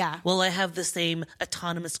 Yeah. Yeah. Will I have the same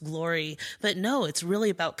autonomous glory? But no, it's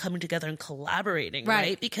really about coming together and collaborating,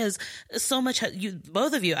 right? Because so much,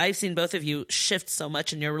 both of you, I've seen both of you shift so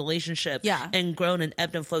much in your relationship and grown and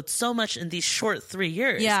ebbed and flowed so much in these short 3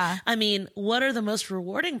 years. Yeah. I mean, what are the most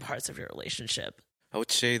rewarding parts of your relationship? I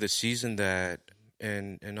would say the season that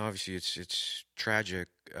and obviously it's tragic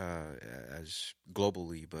as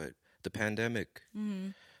globally, but the pandemic.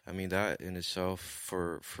 I mean, that in itself,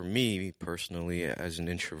 for me personally, as an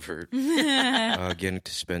introvert, getting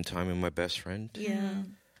to spend time with my best friend. Yeah.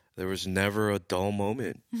 There was never a dull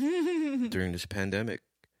moment during this pandemic.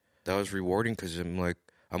 That was rewarding because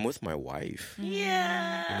I'm with my wife.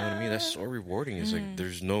 Yeah. You know what I mean? That's so rewarding. It's like,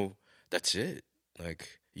 that's it.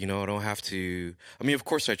 Like, I don't have to, I mean, of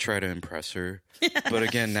course I try to impress her. But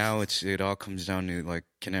again, now it all comes down to like,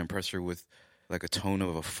 can I impress her with like a tone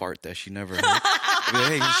of a fart that she never heard? I'd be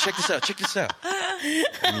like, hey, check this out.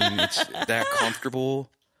 I mean, it's that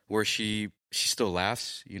comfortable where she still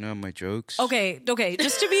laughs, my jokes. Okay.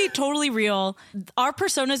 Just to be totally real, our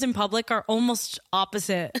personas in public are almost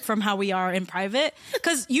opposite from how we are in private.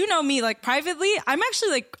 Because me, like privately, I'm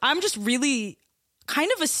just really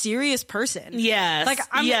kind of a serious person. Yes.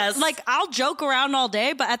 Like I'll joke around all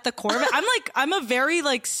day, but at the core of it, I'm a very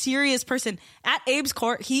like serious person. At Abe's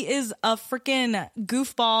core, he is a freaking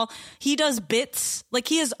goofball. He does bits. Like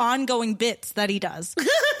he has ongoing bits that he does.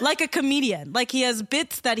 Like a comedian. Like he has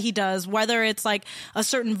bits that he does, whether it's like a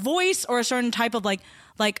certain voice or a certain type of like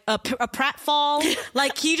a pratfall.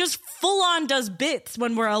 Like he just full on does bits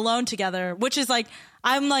when we're alone together, which is like,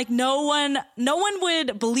 I'm like, no one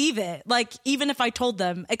would believe it. Like, even if I told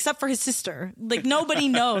them, except for his sister. Like, nobody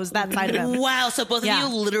knows that side of him. Wow. So both of you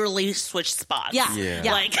literally switch spots.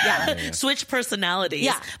 Yeah. Switch personalities.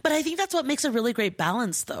 Yeah. But I think that's what makes a really great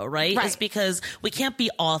balance, though, right? Is because we can't be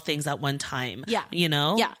all things at one time. Yeah.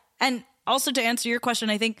 Yeah. And also to answer your question,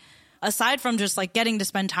 I think aside from just like getting to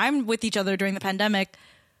spend time with each other during the pandemic,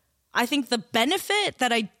 I think the benefit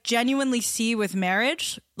that I genuinely see with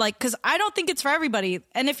marriage, like, because I don't think it's for everybody.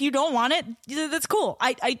 And if you don't want it, that's cool.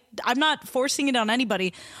 I'm not forcing it on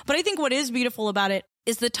anybody. But I think what is beautiful about it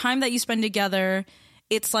is the time that you spend together.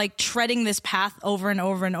 It's like treading this path over and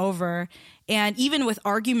over and over. And even with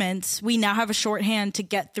arguments, we now have a shorthand to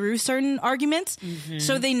get through certain arguments.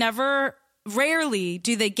 So rarely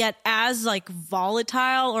do they get as like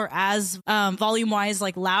volatile or as volume wise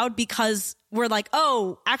like loud, because we're like,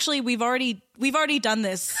 oh, actually we've already done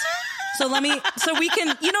this. So we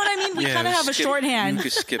can, you know what I mean? We kind of have a shorthand. You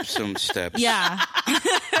could skip some steps. Yeah.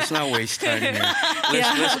 Let's not waste time here.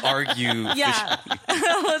 Let's argue. Yeah.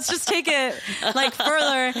 Let's just take it like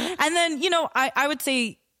further. And then, I would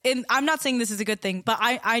say, and I'm not saying this is a good thing, but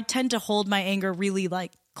I tend to hold my anger really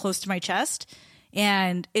like close to my chest.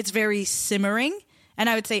 And it's very simmering. And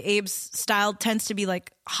I would say Abe's style tends to be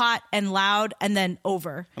like hot and loud and then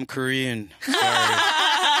over. I'm Korean. Sorry.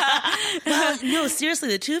 No, seriously,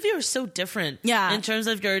 the two of you are so different. Yeah. In terms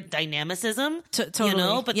of your dynamicism.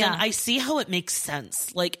 Totally. But then I see how it makes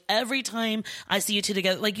sense. Like every time I see you two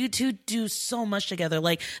together, like you two do so much together.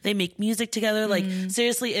 Like they make music together. Like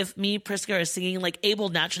seriously, if me, Priska are singing, like Abe will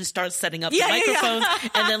naturally start setting up the microphones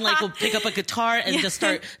and then like we'll pick up a guitar and just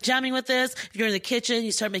start jamming with this. If you're in the kitchen,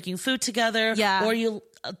 you start making food together. Yeah. Or you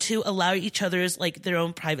to allow each other's like their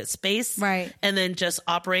own private space, right? And then just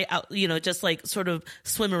operate out, just like sort of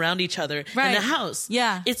swim around each other in the house.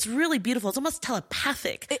 Yeah, it's really beautiful. It's almost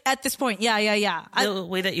telepathic at this point. Yeah. The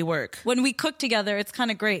way that you work when we cook together, it's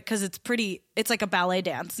kind of great because it's pretty. It's like a ballet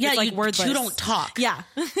dance. Yeah, it's like wordless. You don't talk. Yeah,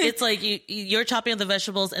 it's like you're chopping up the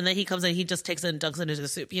vegetables, and then he comes in, he just takes it and dunks it into the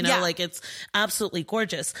soup. Like it's absolutely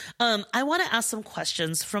gorgeous. I want to ask some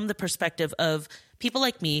questions from the perspective of people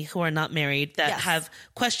like me who are not married that have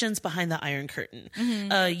questions behind the Iron Curtain.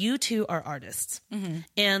 You two are artists.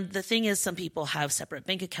 And the thing is, some people have separate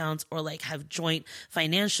bank accounts or like have joint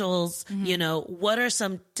financials. What are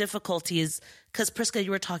some difficulties? Because Priska,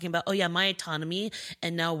 you were talking about, my autonomy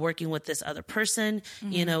and now working with this other person.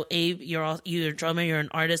 Abe, you're a drummer, you're an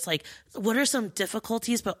artist. Like, what are some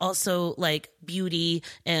difficulties, but also like beauty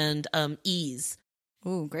and ease?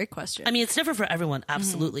 Ooh, great question. I mean, it's different for everyone,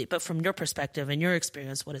 absolutely. But from your perspective and your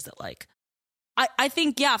experience, what is it like? I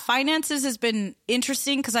think, finances has been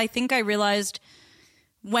interesting because I think I realized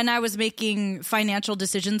when I was making financial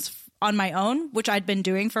decisions on my own, which I'd been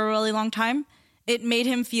doing for a really long time, it made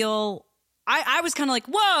him feel... I was kind of like,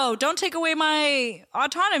 whoa, don't take away my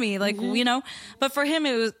autonomy. Like, but for him,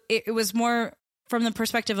 it was more from the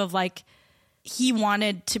perspective of like, he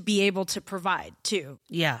wanted to be able to provide too.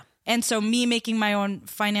 Yeah. And so me making my own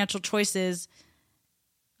financial choices,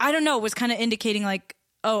 I don't know, was kind of indicating like,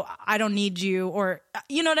 oh, I don't need you, or,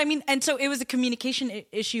 you know what I mean? And so it was a communication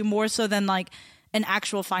issue more so than like an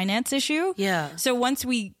actual finance issue. Yeah. So once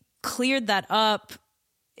we cleared that up,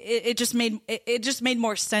 it just made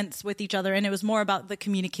more sense with each other, and it was more about the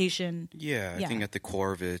communication. Yeah, I think at the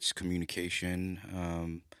core of it, it's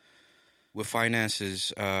communication. With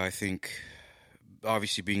finances, I think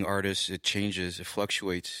obviously being artists, it changes, it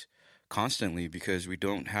fluctuates constantly because we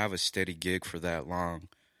don't have a steady gig for that long.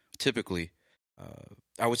 Typically,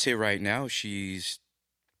 I would say right now she's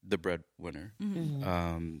the breadwinner,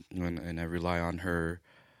 and I rely on her.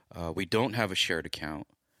 We don't have a shared account.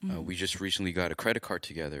 We just recently got a credit card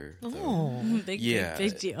together. Oh, big deal.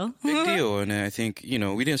 Big deal. And I think,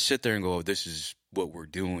 we didn't sit there and go, oh, this is what we're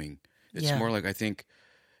doing. It's more like, I think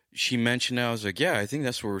she mentioned that. I was like, yeah, I think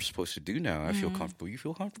that's what we're supposed to do now. I feel comfortable. You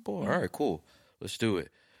feel comfortable? All right, cool. Let's do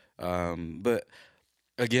it. But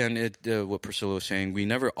again, what Priscilla was saying, we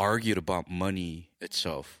never argued about money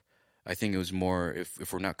itself. I think it was more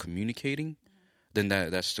if we're not communicating, then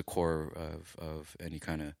that's the core of any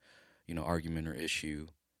kind of, argument or issue.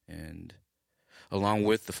 And along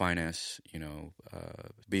with the finance,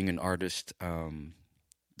 being an artist,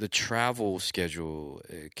 the travel schedule,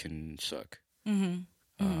 it can suck. When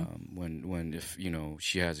if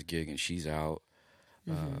she has a gig and she's out,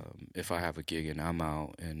 if I have a gig and I'm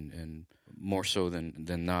out, and more so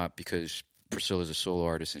than not, because Priscilla's a solo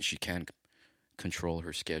artist and she can control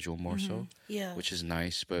her schedule more so, which is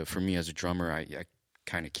nice. But for me as a drummer, I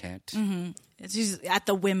kind of can't. It's just at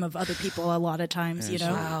the whim of other people a lot of times, and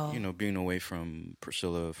so, being away from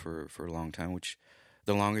Priscilla for a long time, which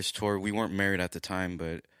the longest tour, we weren't married at the time,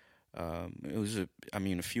 but it was a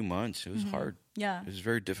few months. It was hard. Yeah. It was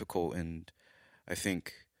very difficult. And I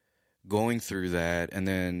think going through that, and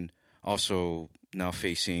then also now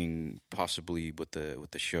facing possibly with the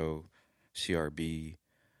show CRB,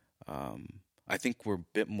 I think we're a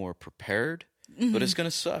bit more prepared. But it's going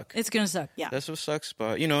to suck. It's going to suck, yeah. That's what sucks.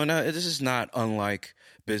 But, this is not unlike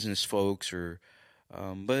business folks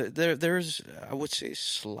but there's, I would say,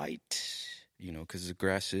 slight, because the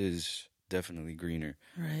grass is definitely greener.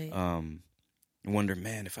 Right. Wonder,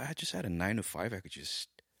 man, if I just had a 9 to 5, I could just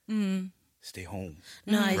stay home.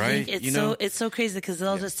 No, I think it's so crazy because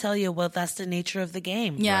they'll just tell you, well, that's the nature of the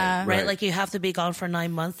game. Yeah. Right? Like you have to be gone for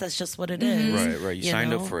 9 months. That's just what it is. Right. You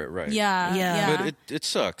signed up for it, right? Yeah. But it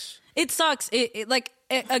sucks. It sucks.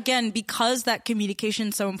 Again, because that communication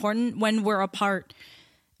is so important when we're apart,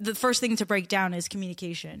 the first thing to break down is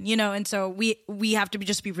communication, and so we have to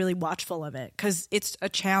be really watchful of it because it's a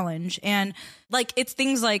challenge. And it's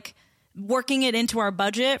things like working it into our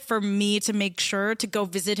budget for me to make sure to go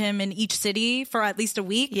visit him in each city for at least a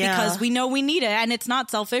week because we know we need it, and it's not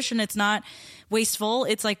selfish and it's not wasteful.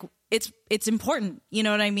 It's like it's important, you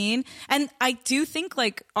know what I mean? And I do think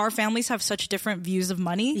our families have such different views of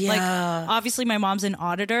money. Yeah. Obviously my mom's an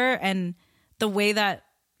auditor, and the way that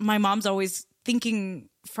my mom's always thinking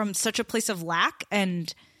from such a place of lack,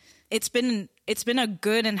 and it's been a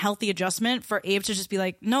good and healthy adjustment for Abe to just be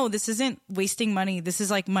like, no, this isn't wasting money. This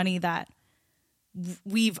is money that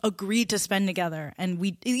we've agreed to spend together. And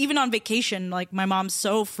we, even on vacation, my mom's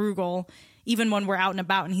so frugal, even when we're out and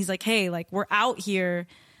about, and he's like, hey, we're out here.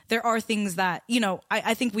 There are things that,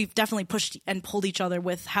 I think we've definitely pushed and pulled each other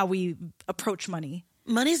with how we approach money.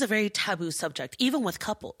 Money is a very taboo subject, even with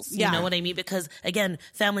couples. You know what I mean? Because, again,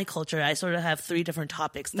 family culture, I sort of have 3 different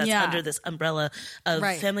topics that's under this umbrella of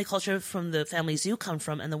family culture from the families you come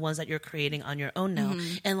from and the ones that you're creating on your own now.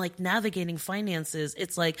 And, navigating finances,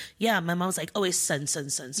 it's my mom's always send.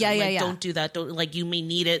 Don't do that. Don't, you may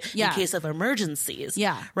need it in case of emergencies.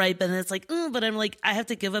 Yeah. Right? But then it's but I'm I have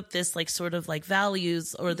to give up this, sort of,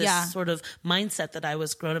 values or this sort of mindset that I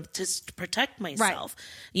was grown up to protect myself.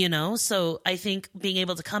 Right. So I think being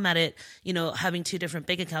able to come at it, having 2 different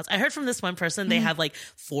bank accounts. I heard from this one person, they have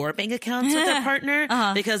 4 bank accounts with their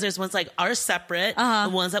partner because there's ones are separate, the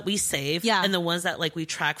ones that we save, and the ones that we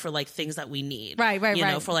track for things that we need. Right.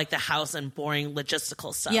 For the house and boring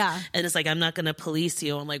logistical stuff. Yeah. And it's I'm not going to police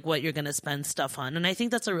you on what you're going to spend stuff on. And I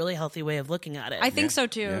think that's a really healthy way of looking at it. I think so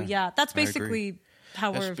too. Yeah. That's basically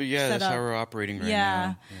how we're set that's up. how we're operating right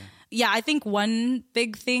now. Yeah. I think one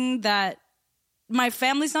big thing that my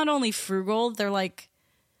family's not only frugal, they're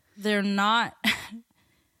not,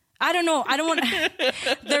 I don't know. I don't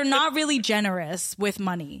want they're not really generous with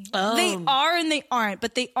money. Oh. They are and they aren't,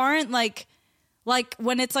 but they aren't like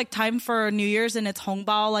when it's time for New Year's and it's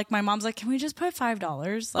hongbao, my mom's can we just put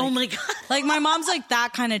 $5? Oh my God. My mom's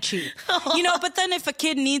that kind of cheap, but then if a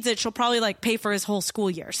kid needs it, she'll probably pay for his whole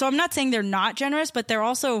school year. So I'm not saying they're not generous, but they're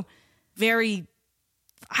also very,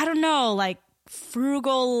 I don't know,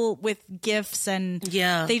 frugal with gifts, and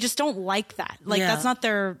they just don't like that. That's not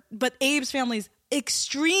their, but Abe's family's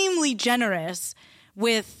extremely generous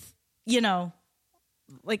with, in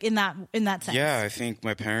that sense. Yeah, I think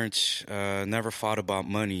my parents never fought about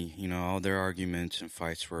money. All their arguments and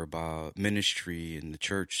fights were about ministry and the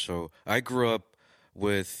church. So I grew up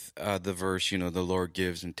with the verse, the Lord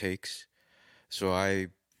gives and takes. So I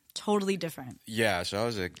totally different. Yeah, so I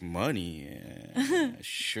was like, money,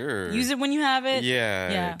 sure. Use it when you have it.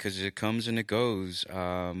 Yeah, because it comes and it goes.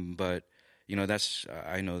 But, that's,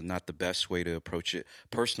 I know, not the best way to approach it.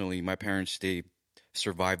 Personally, my parents, they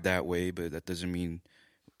survived that way, but that doesn't mean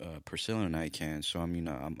Priscilla and I can. So, I mean,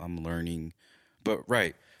 I'm learning. But,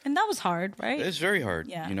 right. And that was hard, right? It's very hard,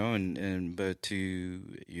 yeah. But to,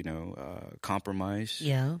 compromise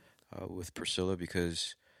with Priscilla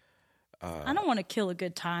because... I don't want to kill a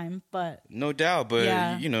good time, but... No doubt,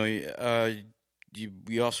 but,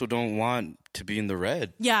 we also don't want to be in the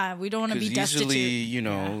red. Yeah, we don't want to be destitute. Easily,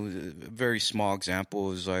 a very small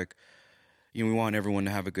example is like, we want everyone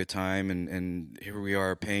to have a good time, and here we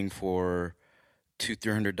are paying for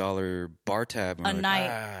 $200-$300 bar tab. A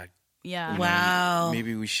night. Yeah. Wow.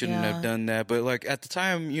 Maybe we shouldn't have done that. But like at the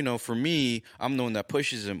time, for me, I'm the one that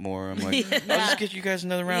pushes it more. I'm like, I'll just get you guys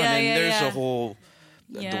another round. And there's a whole...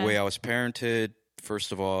 The way I was parented,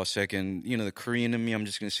 first of all. Second, the Korean in me, I'm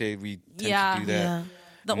just going to say we tend to do that. Yeah.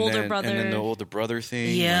 The older brother. And then the older brother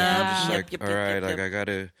thing. Yeah. I'm just like, all right, I got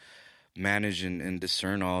to manage and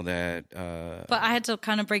discern all that. But I had to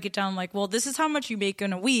kind of break it down like, well, this is how much you make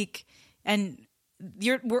in a week. And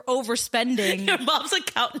we're overspending. Your mom's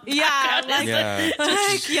accountant. Yeah.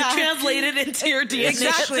 Translated into your DNA.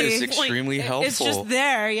 Exactly. It's extremely helpful. It's just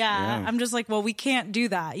there. Yeah. I'm just like, well, we can't do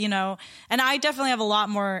that, And I definitely have a lot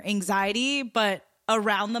more anxiety, but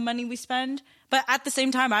around the money we spend. But at the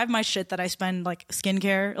same time, I have my shit that I spend, like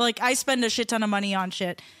skincare. Like I spend a shit ton of money on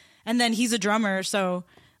shit. And then he's a drummer. So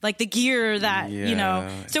like the gear that,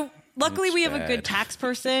 So luckily, we have a good tax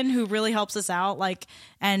person who really helps us out. Like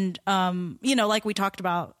we talked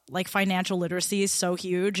about, like financial literacy is so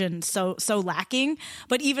huge and so lacking.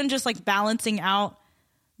 But even just like balancing out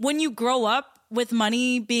when you grow up with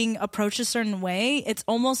money being approached a certain way, it's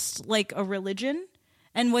almost like a religion.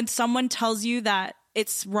 And when someone tells you that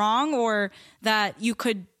it's wrong or that you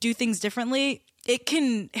could do things differently, it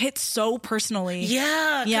can hit so personally.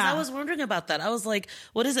 Yeah. Because I was wondering about that. I was like,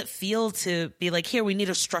 what does it feel to be like, here, we need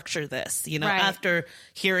to structure this, after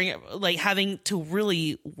hearing it, like having to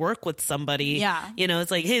really work with somebody. Yeah. It's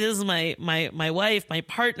like, hey, this is my wife, my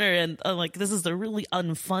partner. And like, this is the really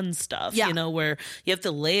unfun stuff, where you have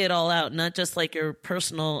to lay it all out, not just like your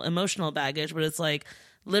personal emotional baggage, but it's like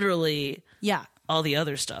literally all the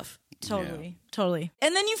other stuff. Totally.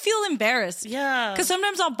 And then you feel embarrassed. Yeah. Because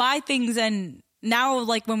sometimes I'll buy things and now,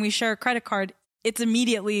 like when we share a credit card, it's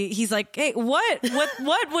immediately, he's like, hey, what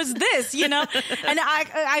was this? And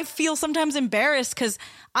I feel sometimes embarrassed because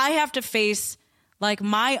I have to face like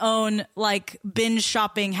my own like binge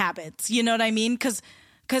shopping habits. You know what I mean? Because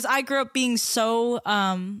I grew up being so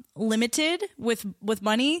limited with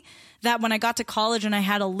money that when I got to college and I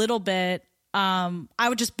had a little bit, I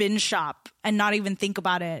would just binge shop and not even think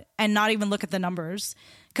about it and not even look at the numbers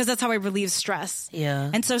because that's how I relieve stress. Yeah.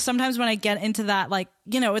 And so sometimes when I get into that, like,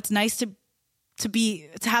 it's nice to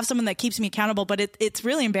have someone that keeps me accountable, but it's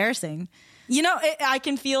really embarrassing. I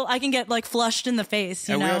can get like flushed in the face.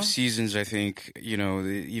 We have seasons, I think,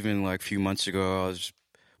 even like a few months ago,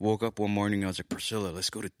 woke up one morning, I was like, Priscilla, let's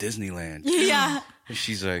go to Disneyland. Yeah. And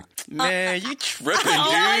she's like, man, you tripping, dude.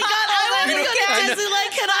 Oh my God, I want to go to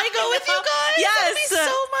Disneyland. Can I go with you guys? Yes. That'd be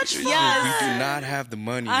so much fun. Yes. We do not have the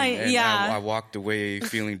money. I walked away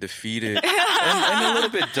feeling defeated and a little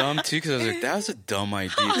bit dumb too because I was like, that was a dumb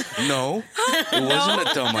idea. No, it wasn't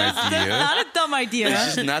a dumb idea. Not a dumb idea.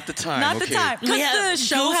 It's just not the time. Not the time. We have the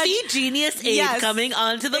show Goofy Genius Abe coming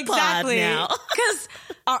onto the pod now. Because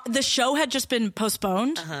the show had just been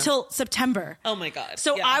postponed till September. Oh my God.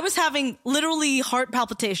 So I was having literally heart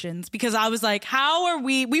palpitations because I was like, how are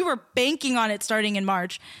we were banking on it starting in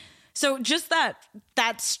March. So just that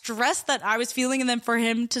stress that I was feeling, and then for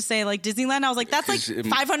him to say like Disneyland, I was like, that's like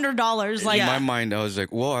 $500. Like in my mind, I was like,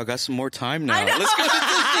 whoa, I got some more time now. Let's go to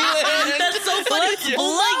Disneyland. That's so funny.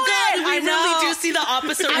 Oh my God, we really do see the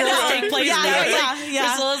opposite worlds take place there.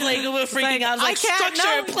 Yeah. So it's like we're freaking out. It's like structure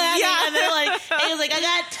and planning, and they're like, hey, I was like, I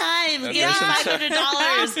got time. Give me $500.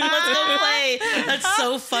 Let's go play. That's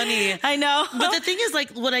so funny. I know. But the thing is,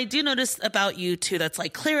 like, what I do notice about you too, that's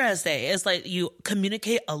like clear as day, is like you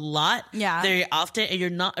communicate a lot, very often, and you're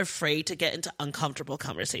not afraid to get into uncomfortable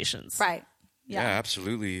conversations. Right. Yeah,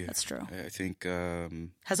 absolutely. That's true. I think.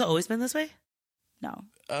 Has it always been this way? No.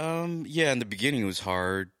 Yeah, in the beginning it was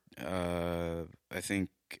hard. I think,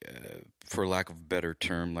 for lack of a better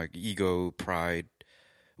term, like ego, pride,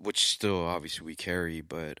 which still obviously we carry,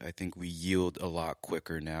 but I think we yield a lot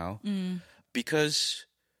quicker now because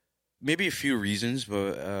maybe a few reasons,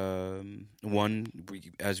 but one,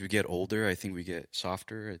 as we get older, I think we get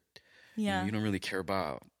softer. You don't really care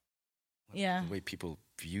about the way people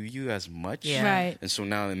view you as much. Yeah. Right. And so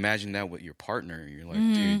now imagine that with your partner. You're like,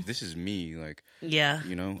 dude, this is me. Like, Yeah.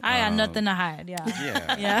 you know, I got nothing to hide. Yeah.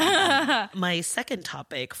 yeah. Yeah. My second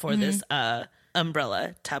topic for this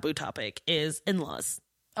umbrella taboo topic is in-laws.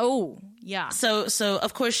 Oh, yeah. So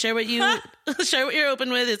of course share what you're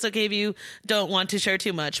open with. It's okay if you don't want to share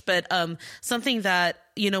too much, but something that,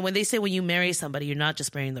 you know, when they say when you marry somebody, you're not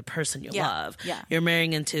just marrying the person you love. Yeah. You're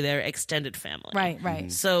marrying into their extended family. Right.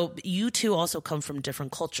 So you two also come from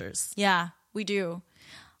different cultures. Yeah, we do.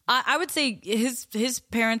 I would say his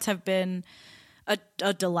parents have been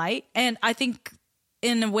a delight, and I think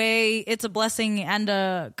in a way it's a blessing and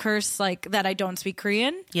a curse, like that I don't speak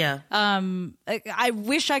Korean. Yeah. I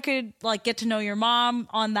wish I could like get to know your mom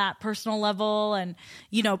on that personal level, and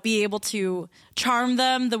you know, be able to charm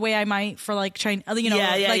them the way I might for like Chinese, you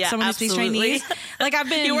know, someone who speaks Chinese. Like I've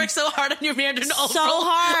been, you work so hard on your Mandarin, so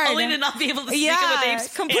hard, only to not be able to speak it with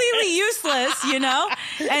Abe's completely useless, you know.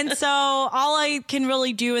 And so all I can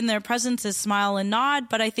really do in their presence is smile and nod.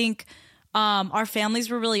 But I think our families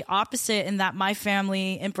were really opposite in that my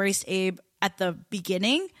family embraced Abe at the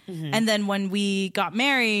beginning, and then when we got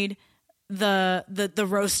married, the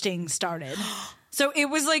roasting started. So it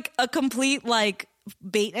was like a complete like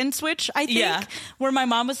bait and switch, I think, where my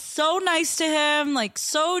mom was so nice to him, like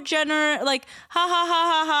so generous, like ha ha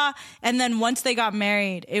ha ha ha. And then once they got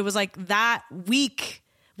married, it was like that week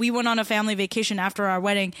we went on a family vacation after our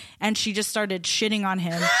wedding, and she just started shitting on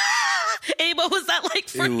him. Abe, what was that like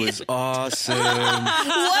for you? It was awesome.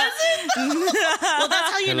 Was it? Well,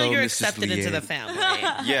 that's how you know you're Mrs. accepted into the family.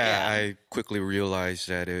 Yeah, I quickly realized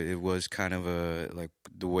that it was kind of like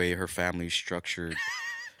the way her family's structured.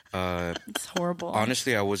 It's horrible.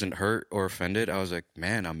 Honestly, I wasn't hurt or offended. I was like,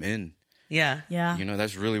 man, I'm in. Yeah. You know,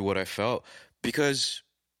 that's really what I felt. Because,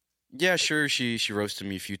 yeah, sure, she roasted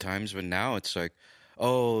me a few times, but now it's like,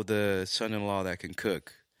 oh, the son-in-law that can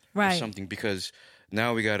cook. Right. Or something, because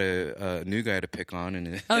now we got a new guy to pick on.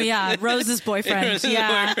 And oh, yeah, Rose's boyfriend. Rose's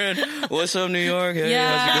yeah. boyfriend. What's up, New York? Hey,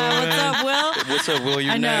 Yeah. how's it going? What's up, Will? What's up, Will?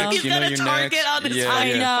 You're I know. next. He's You got know a you're target next. on his Yeah, eye.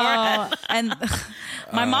 yeah. I know. And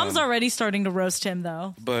my mom's already starting to roast him,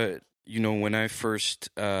 though. But, you know, when I first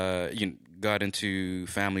got into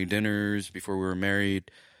family dinners before we were married,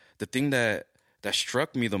 the thing that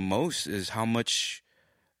struck me the most is how much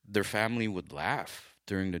their family would laugh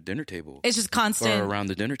during the dinner table. It's just constant. Or around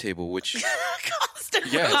the dinner table, which...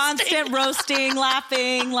 Constant roasting,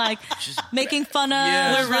 laughing, like making fun of.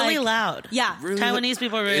 Yeah. We're really like, loud. Yeah. Really, Taiwanese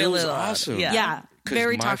people are really it was loud. awesome. Yeah.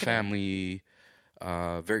 Very my talkative. family,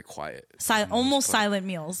 very quiet. Almost silent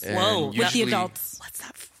meals. And Whoa. With the usually- adults. What's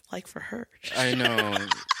that like for her? I know.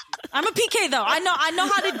 I'm a PK though. I know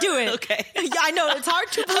how to do it. Okay. Yeah, I know it's hard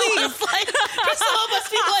to believe. I was like, Priscilla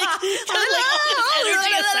must be like, all his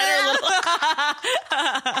energy, et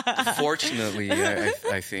cetera. Fortunately,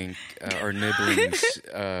 I think our nibblings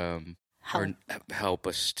help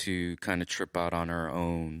us to kind of trip out on our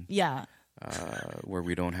own. Yeah. Where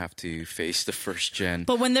we don't have to face the first gen.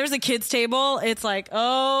 But when there's a kids table, it's like,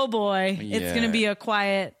 oh boy, it's Yeah. gonna be a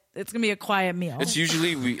quiet meal. It's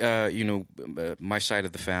usually my side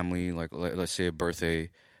of the family, like let's say a birthday,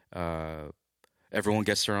 everyone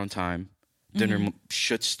gets their own time. Dinner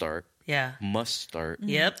should start. Yeah. Must start.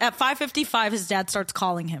 Yep. At 5:55, his dad starts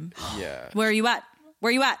calling him. Yeah. Where are you at? Where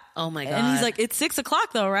are you at? Oh my God. And he's like, it's 6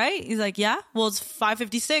 o'clock though, right? He's like, yeah. Well, it's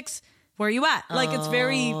 5:56. Where are you at? Like, it's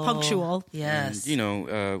very punctual. Yes.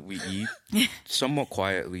 And, we eat somewhat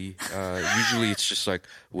quietly. Usually it's just like,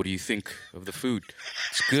 what do you think of the food?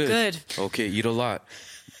 It's good. Good. Okay, eat a lot.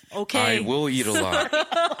 Okay. I will eat a lot.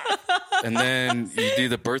 And then you do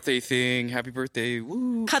the birthday thing. Happy birthday.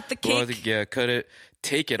 Woo. Cut the Well, cake. cut it.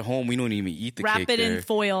 Take it home. We don't even eat the Wrap cake it there. in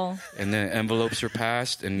foil. And then envelopes are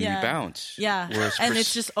passed and Yeah. we bounce. Yeah. Whereas And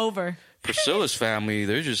it's just over. Priscilla's family,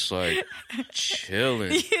 they're just like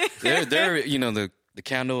chilling. They're the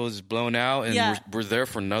candle is blown out and Yeah. we're there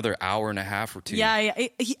for another hour and a half or two. Yeah.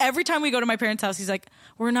 Every time we go to my parents' house, he's like,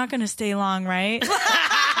 we're not going to stay long, right? Joke's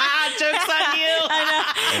on you. I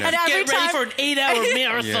know. And every Get ready time, for an 8-hour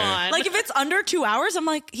marathon. like if it's under 2 hours,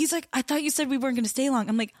 he's like, I thought you said we weren't going to stay long.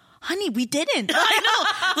 I'm like, honey, we didn't. I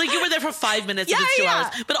know. Like you were there for 5 minutes Yeah, and it's 2 yeah.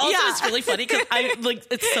 hours. But also Yeah. it's really funny because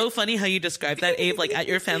it's so funny how you describe that, Abe, like at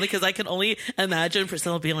your family, because I can only imagine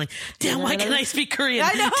Priscilla being like, damn, why can't I speak Korean?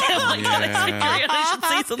 I know. Damn, why can't I speak Korean? I should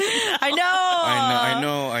say something now. I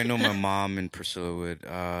know. I know my mom and Priscilla would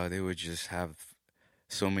they would just have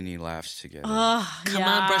so many laughs together. Come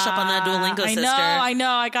on, brush up on that Duolingo, sister. I know.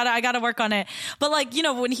 I gotta work on it. But like,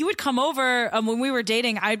 when he would come over, when we were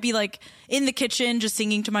dating, I'd be like in the kitchen just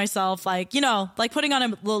singing to myself, like, like putting on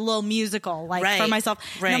a little musical, like Right. for myself.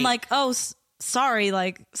 Right. And I'm like, oh, sorry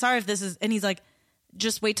if this is, and he's like,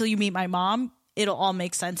 just wait till you meet my mom. It'll all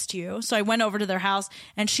make sense to you. So I went over to their house,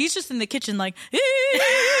 and she's just in the kitchen like,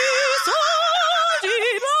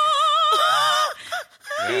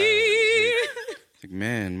 like,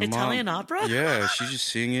 man, my Italian mom, opera? Yeah, she's just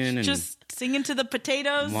singing and just singing to the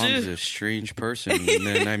potatoes. Mom's a strange person. And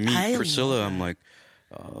then I meet Priscilla. I'm like,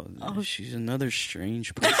 she's another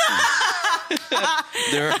strange person.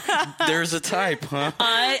 There's a type, huh?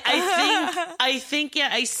 I think,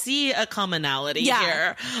 I see a commonality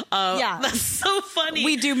here. That's so funny.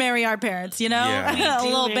 We do marry our parents, you know? Yeah. A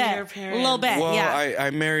little bit. Well, yeah. I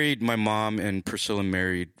married my mom, and Priscilla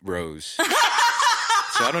married Rose.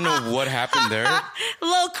 So I don't know what happened there.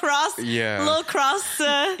 Little cross. Yeah. Little cross.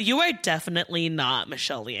 You are definitely not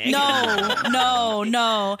Michelle Yang.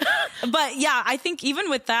 No. But yeah, I think even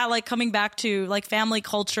with that, like coming back to like family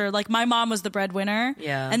culture, like my mom was the breadwinner.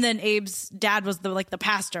 Yeah. And then Abe's dad was the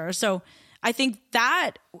pastor. So I think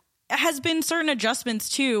that has been certain adjustments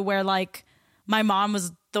too, where like my mom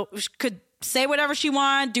could say whatever she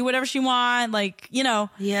want, do whatever she want, like, you know.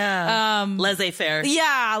 Yeah. Laissez-faire.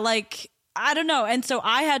 Yeah, like, I don't know. And so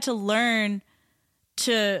I had to learn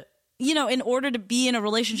to, you know, in order to be in a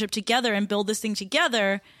relationship together and build this thing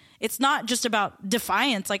together, it's not just about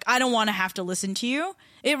defiance. Like, I don't want to have to listen to you.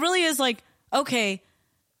 It really is like, okay,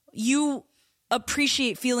 you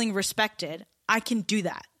appreciate feeling respected. I can do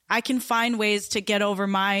that. I can find ways to get over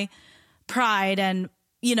my pride and,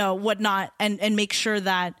 you know, whatnot, and make sure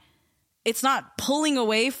that it's not pulling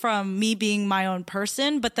away from me being my own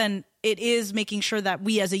person, but then it is making sure that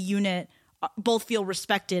we as a unit both feel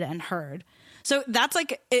respected and heard. So that's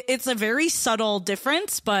like, it's a very subtle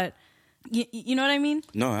difference, but you know what I mean?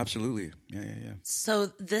 No, absolutely. Yeah. So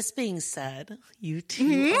this being said, you two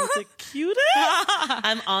are the cutest.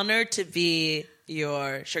 I'm honored to be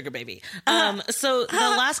your sugar baby. So the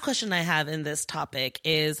last question I have in this topic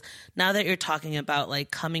is, now that you're talking about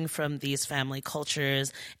like coming from these family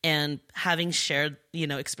cultures and having shared, you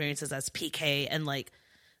know, experiences as PK and like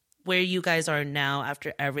where you guys are now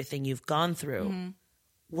after everything you've gone through,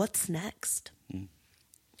 what's next?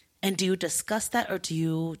 And do you discuss that, or do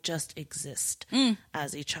you just exist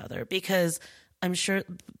as each other? Because I'm sure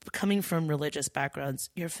coming from religious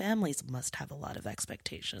backgrounds, your families must have a lot of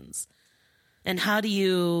expectations. And how do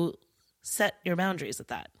you set your boundaries with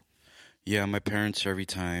that? Yeah, my parents, every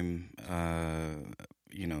time,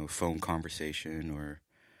 you know, phone conversation, or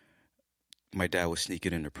my dad was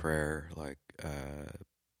sneaking into prayer, like,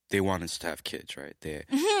 they want us to have kids, right? They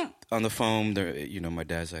on the phone, you know, my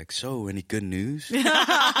dad's like, "So, any good news?" And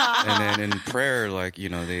then in prayer, like, you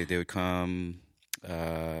know, they would come,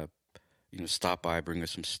 you know, stop by, bring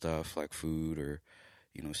us some stuff like food or,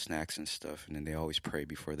 you know, snacks and stuff, and then they always pray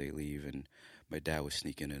before they leave. And my dad was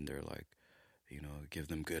sneaking in there, like, you know, give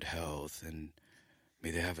them good health and may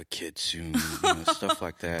they have a kid soon, you know, stuff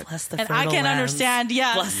like that. Bless the and fertile I can lands. understand,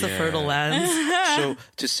 yeah. Bless the fertile lands. So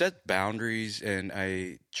to set boundaries, and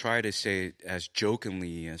I try to say it as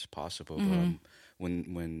jokingly as possible.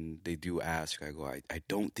 When they do ask, I go, I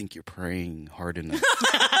don't think you're praying hard enough.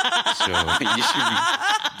 So you should be.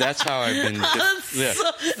 That's how I've been.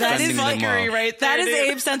 That is Mercury right there. That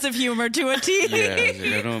is Abe's sense of humor to a T.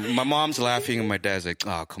 Yeah, my mom's laughing, and my dad's like,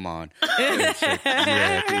 "Oh, come on." It's like,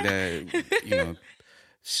 yeah, I think that, you know,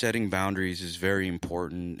 setting boundaries is very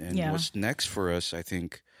important. And what's next for us, I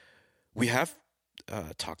think we have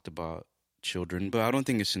talked about children, but I don't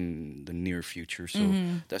think it's in the near future. So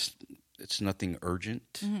it's nothing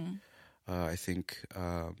urgent. I think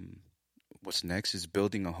what's next is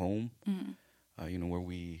building a home. You know, where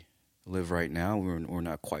we live right now, we're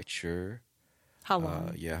not quite sure how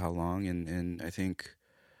long. How long? And I think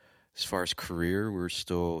as far as career, we're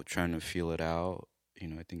still trying to feel it out. You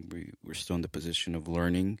know, I think we're still in the position of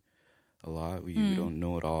learning a lot. We don't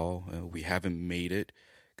know it all. We haven't made it,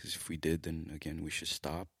 because if we did, then again, we should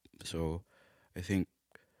stop. So I think,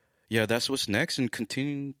 that's what's next, and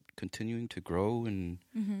continuing to grow and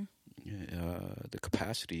the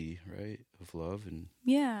capacity, right, of love. And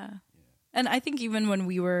and I think even when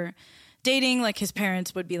we were dating, like his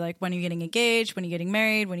parents would be like, "When are you getting engaged? When are you getting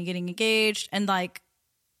married? When are you getting engaged?" And like,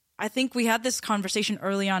 I think we had this conversation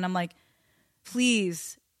early on. I'm like,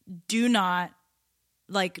 please do not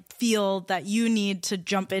like feel that you need to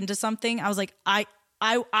jump into something. I was like, I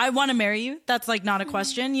want to marry you. That's like not a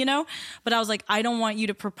question, you know? But I was like, I don't want you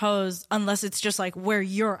to propose unless it's just like where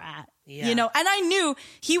you're at, you know? And I knew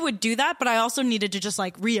he would do that, but I also needed to just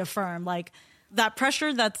like reaffirm like that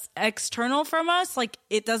pressure that's external from us. Like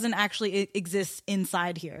it doesn't actually exist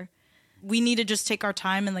inside here. we need to just take our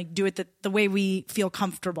time and like do it the way we feel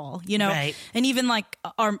comfortable, you know? Right. And even like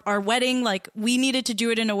our wedding, like we needed to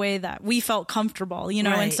do it in a way that we felt comfortable, you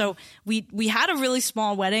know? Right. And so we had a really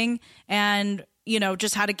small wedding and, you know,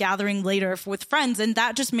 just had a gathering later with friends. And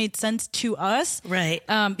that just made sense to us. Right.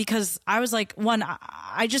 Because I was like,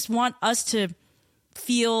 I just want us to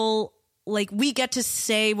feel like we get to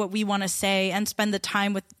say what we want to say and spend the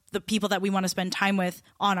time with the people that we want to spend time with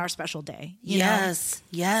on our special day. You know? Yes.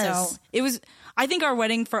 So it was, I think our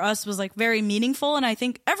wedding for us was like very meaningful. And I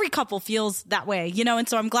think every couple feels that way, you know? And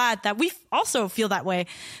so I'm glad that we also feel that way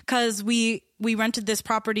because we rented this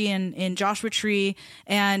property in Joshua Tree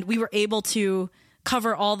and we were able to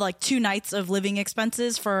cover all like 2 nights of living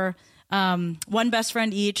expenses for one best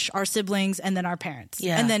friend each, our siblings, and then our parents.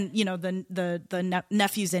 Yeah. And then, you know, the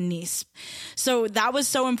nephews and niece. So that was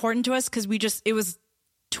so important to us because it was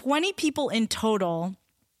 20 people in total,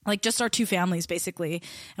 like just our 2 families basically.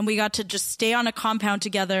 And we got to just stay on a compound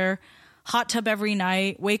together, hot tub every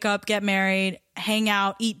night, wake up, get married, hang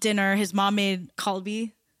out, eat dinner. His mom made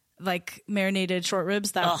kalbi, like marinated short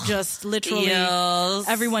ribs that just literally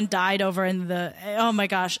everyone died over oh my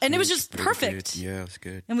gosh. And it was just perfect. Good. Yeah, it was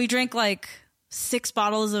good. And we drank like 6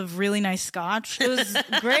 bottles of really nice scotch. It was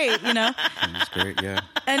great, you know? It was great, yeah.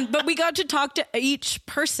 But we got to talk to each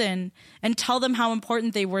person and tell them how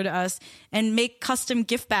important they were to us and make custom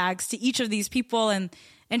gift bags to each of these people and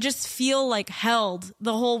just feel like held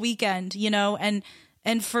the whole weekend, you know?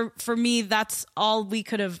 And for me, that's all we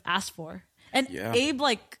could have asked for. And yeah.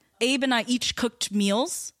 Abe and I each cooked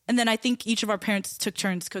meals. And then I think each of our parents took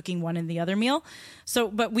turns cooking one and the other meal. So,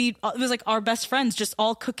 but it was like our best friends just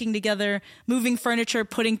all cooking together, moving furniture,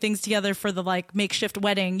 putting things together for the like makeshift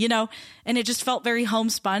wedding, you know? And it just felt very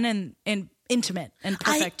homespun and intimate and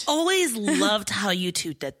perfect. I always loved how you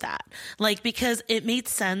two did that. Like, because it made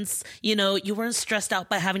sense, you know, you weren't stressed out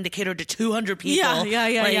by having to cater to 200 people.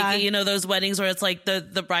 Yeah. You know, those weddings where it's like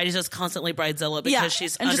the bride is just constantly bridezilla because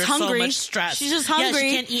she's and under so much stress. She's just hungry. Yeah,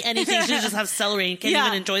 she can't eat anything. She just has celery and can't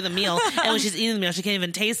even enjoy the meal. And when she's eating the meal, she can't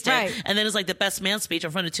even taste it. Right. And then it's like the best man speech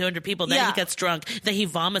in front of 200 people. Then he gets drunk. Then he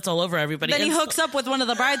vomits all over everybody. Then he hooks up with one of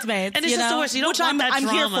the bridesmaids. And it's just the worst. You don't want that I'm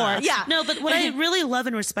drama. here for. Yeah. No, but what I really love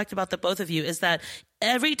and respect about the both of you is that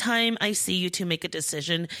every time I see you two make a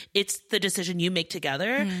decision, it's the decision you make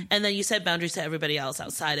together. And then you set boundaries to everybody else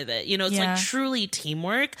outside of it. You know, it's like truly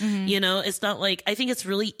teamwork. You know, it's not like, I think it's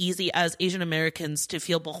really easy as Asian Americans to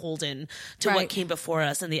feel beholden to what came before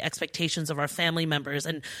us and the expectations of our family members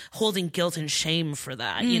and holding guilt and shame for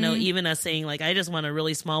that. You know, even as saying like, I just want a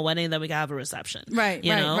really small wedding, then we can have a reception. Right.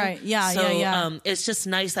 Yeah. So, it's just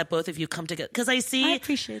nice that both of you come together. Cause I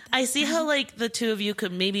appreciate that. I see how like the two of you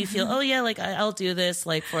could maybe feel, oh yeah, like I'll do this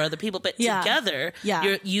like for other people, but together,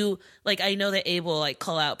 you like, I know that Abe will like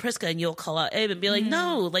call out Priska and you'll call out Abe and be like,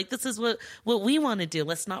 no, like this is what we want to do.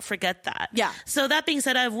 Let's not forget that. Yeah. So that being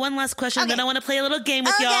said, I have one last question. Then I want to play a little game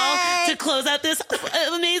with y'all to close out this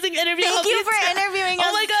amazing interview. Thank you for interviewing us.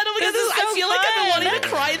 Oh my god! This is so I feel fun. like I've been wanting to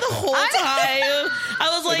cry the whole time. I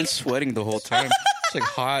was I've been like sweating the whole time. It's like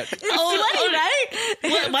hot. Sweaty, right?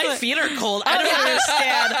 Well, my feet are cold. I don't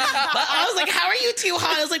understand. But I was like, how are you too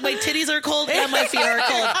hot? I was like, my titties are cold and my feet are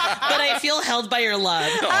cold. But I feel held by your love.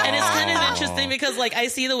 And it's kind of interesting because like I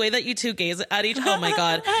see the way that you two gaze at each oh my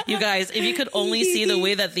god. You guys, if you could only see the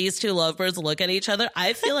way that these two lovebirds look at each other,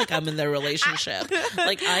 I feel like I'm in their relationship.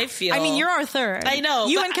 Like I feel you're our third. I know.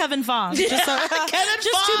 You and Kevin Fong. Just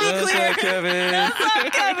to be clear. Kevin.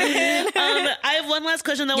 I have one last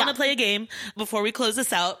question. I want to play a game before we close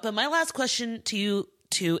this out. But my last question to you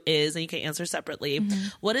two is, and you can answer separately,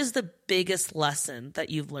 what is the biggest lesson that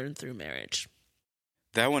you've learned through marriage?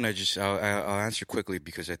 That one I'll answer quickly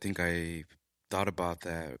because I think I thought about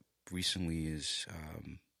that recently is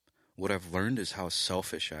what I've learned is how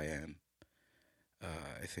selfish I am.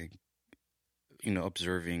 I think, you know,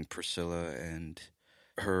 observing Priscilla and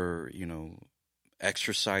her, you know,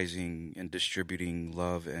 exercising and distributing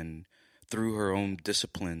love and through her own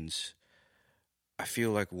disciplines, I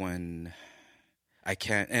feel like when I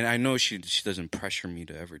can't, and I know she doesn't pressure me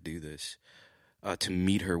to ever do this, to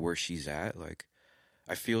meet her where she's at, like,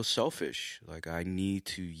 I feel selfish. Like, I need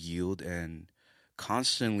to yield and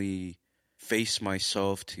constantly face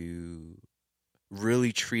myself to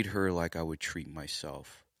really treat her like I would treat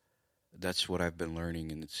myself. That's what I've been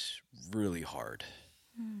learning, and it's really hard.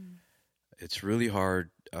 It's really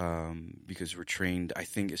hard because we're trained, I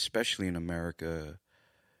think, especially in America,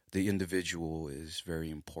 the individual is very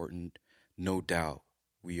important. No doubt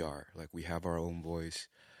we are. Like, we have our own voice.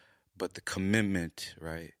 But the commitment,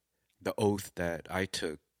 right, the oath that I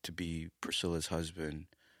took to be Priscilla's husband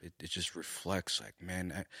it just reflects like,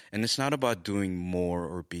 man, and it's not about doing more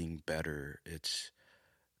or being better. It's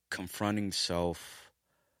confronting self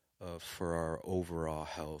for our overall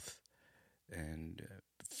health. And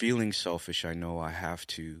feeling selfish, I know I have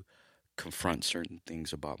to confront certain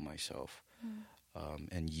things about myself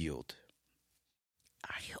and yield.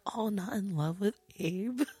 Are you all not in love with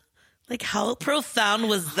Abe? Like, how profound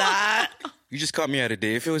was that? You just caught me at a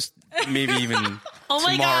day. If it was maybe even Oh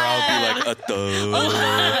my tomorrow, I'll be God. like,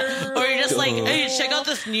 a Or you're just like, hey, check out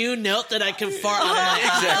this new note that I can fart on my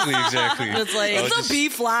exactly. It's like, I was It's just- a B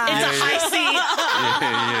flat. it's a high C.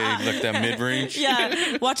 yeah, like that mid range.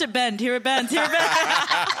 Yeah, watch it bend. Hear it bend. Hear it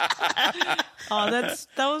bend. Oh,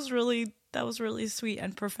 that was really sweet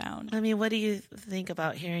and profound. I mean, what do you think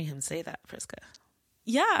about hearing him say that, Priska?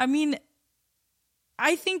 Yeah, I mean,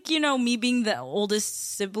 I think, me being the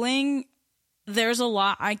oldest sibling, there's a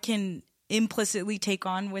lot I can implicitly take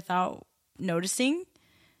on without noticing.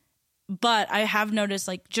 But I have noticed,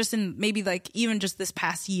 like, just in maybe like even just this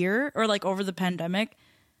past year or like over the pandemic,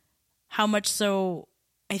 how much so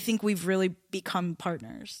I think we've really become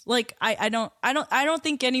partners. Like, I don't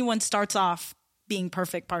think anyone starts off being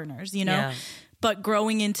perfect partners, Yeah. but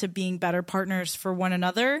growing into being better partners for one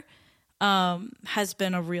another has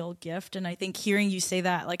been a real gift. And I think hearing you say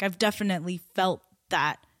that, like, I've definitely felt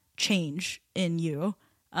that change in you.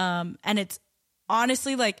 And it's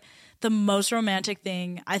honestly like the most romantic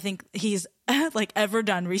thing I think he's like ever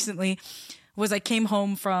done recently was I came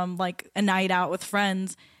home from like a night out with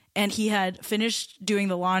friends and he had finished doing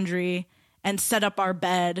the laundry and set up our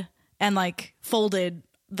bed and like folded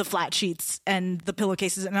the flat sheets and the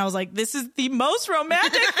pillowcases. And I was like, this is the most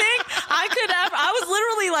romantic thing I could ever. I was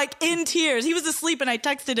literally like in tears. He was asleep and I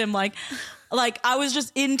texted him like I was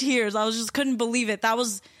just in tears. I was just couldn't believe it. That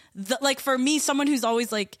was like for me, someone who's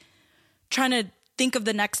always like trying to think of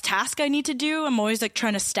the next task I need to do. I'm always like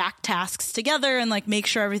trying to stack tasks together and like make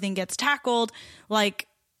sure everything gets tackled. Like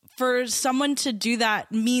for someone to do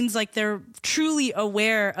that means like they're truly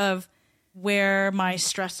aware of where my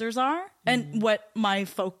stressors are and what my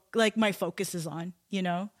focus is on,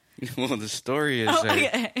 Well, the story is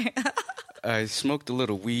I smoked a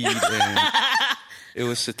little weed and it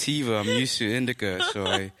was sativa. I'm used to indica, so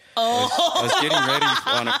I was getting ready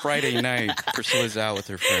on a Friday night. Priscilla's out with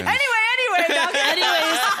her friends.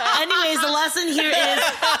 Anyways, the lesson here is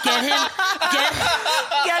get him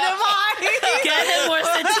high. Get him more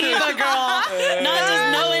sativa, girl. Not just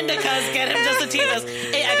no indicas, get him just sativas.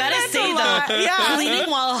 Hey, I gotta say though, cleaning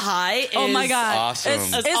while high is Oh my God. awesome.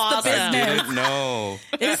 It's awesome. the business. No.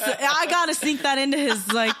 I gotta sneak that into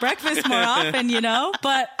his like breakfast more often,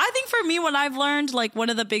 But I think for me, what I've learned, like one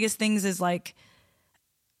of the biggest things is like,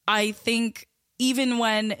 I think even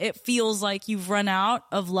when it feels like you've run out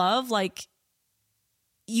of love, like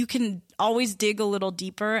you can always dig a little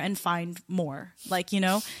deeper and find more, like,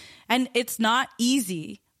 and it's not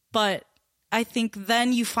easy, but I think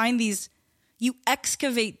then you find you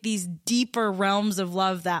excavate these deeper realms of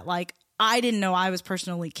love that like I didn't know I was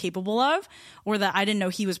personally capable of, or that I didn't know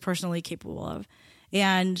he was personally capable of.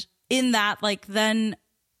 And in that, like, then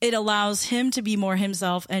it allows him to be more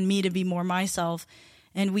himself and me to be more myself.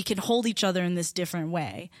 And we can hold each other in this different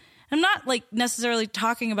way. I'm not like necessarily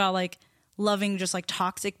talking about like loving just like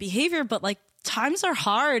toxic behavior, but like times are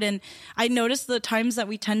hard. And I notice the times that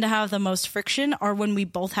we tend to have the most friction are when we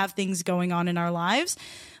both have things going on in our lives.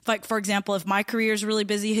 Like, for example, if my career is really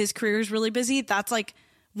busy, his career is really busy, that's like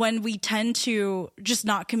when we tend to just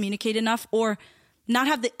not communicate enough or not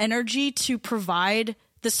have the energy to provide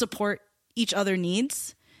the support each other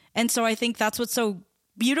needs. And so I think that's what's so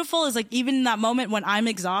beautiful is like even in that moment when I'm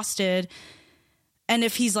exhausted and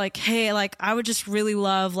if he's like, hey, like I would really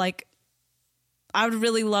love like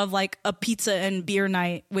a pizza and beer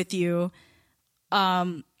night with you.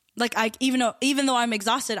 Like even though I'm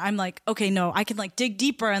exhausted, I'm like, okay, no, I can like dig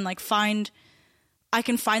deeper and like I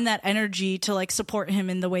can find that energy to like support him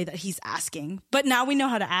in the way that he's asking. But now we know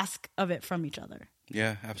how to ask of it from each other.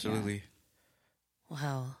 Yeah, absolutely.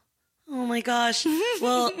 Wow. Oh my gosh.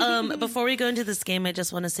 Well, before we go into this game, I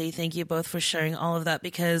just want to say thank you both for sharing all of that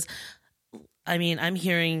because I mean, I'm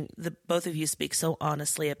hearing both of you speak so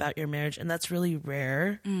honestly about your marriage, and that's really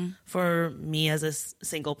rare for me as a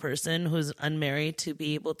single person who's unmarried to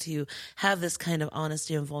be able to have this kind of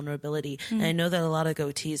honesty and vulnerability. And I know that a lot of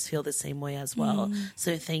goatees feel the same way as well.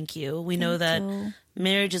 So thank you. We know that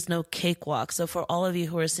marriage is no cakewalk. So for all of you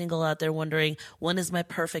who are single out there wondering, when is my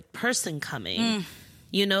perfect person coming?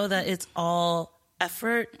 You know that it's all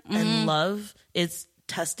effort and love. It's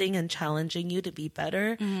testing and challenging you to be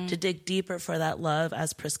better, to dig deeper for that love,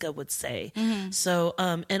 as Priska would say. So,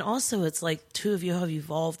 and also it's like two of you have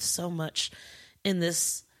evolved so much in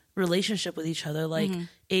this relationship with each other. Like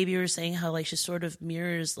Abe, you were saying how like she sort of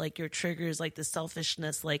mirrors like your triggers, like the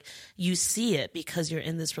selfishness, like you see it because you're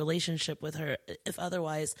in this relationship with her. If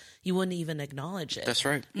otherwise you wouldn't even acknowledge it. That's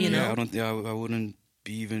right. You know? I wouldn't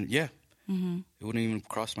be even, it wouldn't even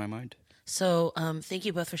cross my mind. So, thank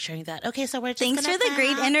you both for sharing that. Okay, so we're just Thanks for gonna the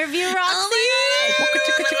great interview, Roxy.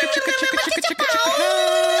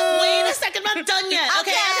 Wait a second, I'm not done yet.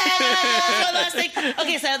 Okay. One last thing.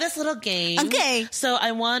 Okay, so I have this little game. Okay. So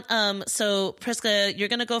I want, so Priska, you're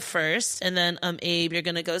gonna go first, and then Abe, you're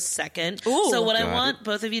gonna go second. Ooh. So what I Got want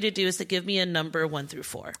both of you to do is to give me a number 1 through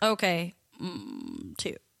 4. Okay. 2.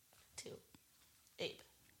 2. Abe.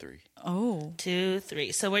 3. Oh. 2,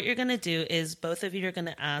 3. So what you're gonna do is both of you are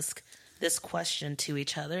gonna ask this question to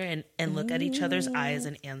each other and look at each other's eyes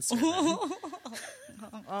and answer them.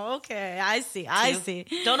 Okay, I see. I see.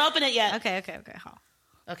 Don't open it yet. Okay. How?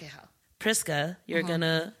 Okay, how? Priska, you're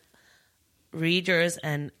gonna read yours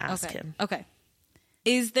and ask him. Okay.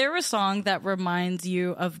 Is there a song that reminds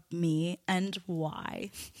you of me and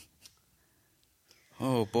why?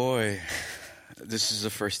 Oh boy, this is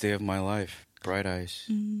the first day of my life. Bright Eyes.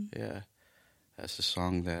 Yeah, that's the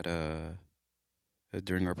song that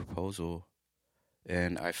during our proposal,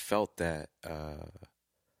 and I felt that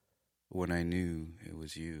when I knew it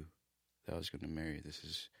was you that I was going to marry.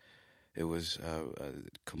 It was a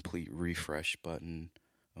complete refresh button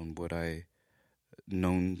on what I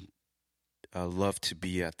loved to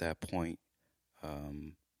be at that point.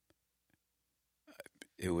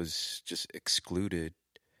 It was just excluded,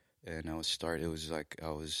 and it was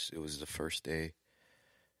the first day,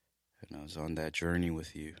 and I was on that journey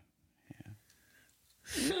with you.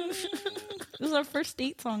 It was our first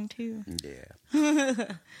date song too. Yeah.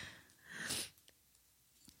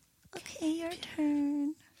 Okay, your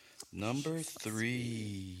turn. Number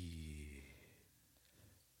 3.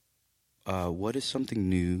 What is something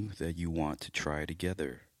new that you want to try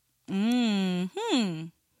together? Yoga.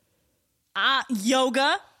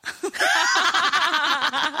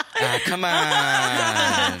 Come on.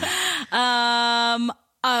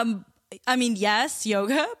 I mean, yes,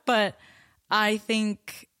 yoga, but I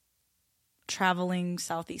think traveling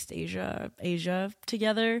Southeast Asia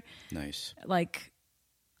together. Nice. Like,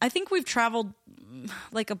 I think we've traveled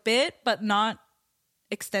like a bit, but not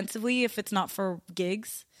extensively if it's not for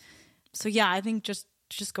gigs. So yeah, I think just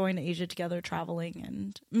going to Asia together, traveling,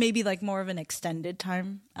 and maybe like more of an extended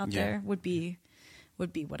time out there would be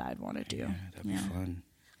what I'd want to do. Yeah, that'd be fun.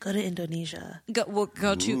 Go to Indonesia. We'll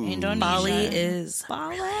go to Indonesia. Bali is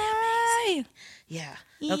Bali. Yeah.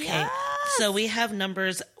 Okay. Yes. So we have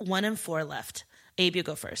numbers 1 and 4 left. Abe, you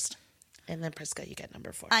go first. And then Priska, you get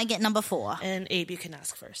number 4. I get number 4. And Abe, you can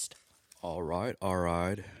ask first. All right.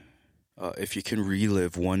 If you can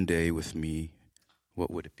relive one day with me,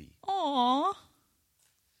 what would it be? Aww.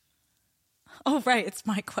 Oh, right. It's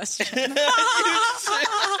my question. I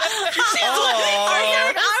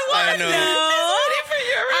know.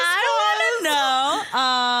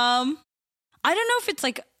 I don't know if it's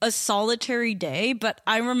like a solitary day, but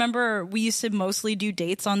I remember we used to mostly do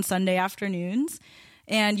dates on Sunday afternoons,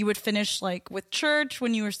 and you would finish like with church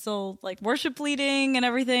when you were still like worship leading and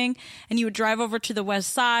everything, and you would drive over to the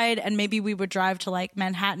west side, and maybe we would drive to like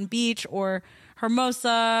Manhattan Beach or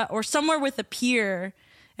Hermosa or somewhere with a pier,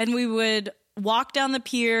 and we would walk down the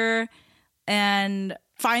pier and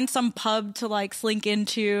find some pub to like slink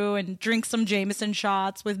into and drink some Jameson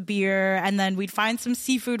shots with beer, and then we'd find some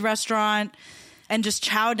seafood restaurant and just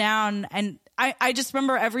chow down. And I just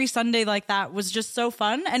remember every Sunday like that was just so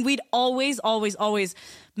fun, and we'd always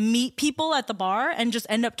meet people at the bar and just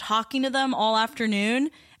end up talking to them all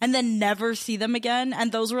afternoon and then never see them again.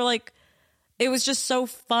 And those were like, it was just so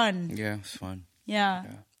fun. Yeah, it's fun. Yeah.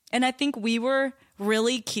 And I think we were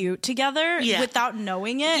really cute together without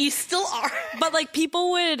knowing it. You still are. But like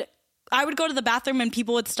I would go to the bathroom and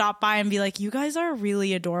people would stop by and be like, you guys are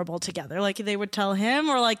really adorable together. Like they would tell him,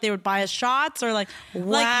 or like they would buy us shots, or like we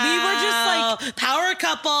were just like power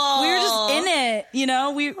couple. We were just in it, you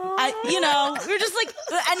know? We were just like,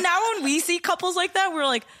 and now when we see couples like that, we're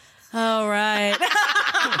like, oh, right. But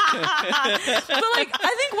like,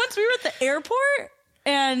 I think once we were at the airport,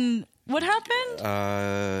 and what happened?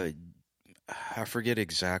 I forget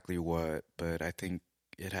exactly what, but I think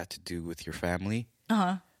it had to do with your family.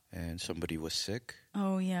 Uh-huh. And somebody was sick.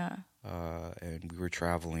 Oh, yeah. And we were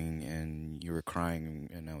traveling, and you were crying,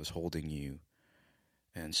 and I was holding you.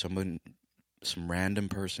 And some random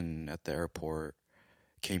person at the airport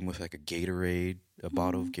came with like a Gatorade, a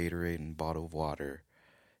bottle of Gatorade and a bottle of water.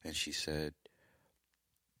 And she said,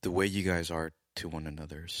 the way you guys are to one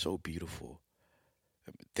another is so beautiful.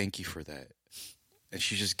 Thank you for that. and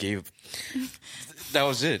she just gave. That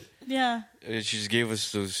was it. Yeah. She just gave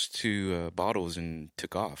us those 2 bottles and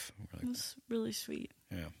took off. It was really sweet.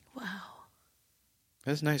 Yeah. Wow.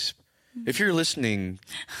 That's nice. If you're listening,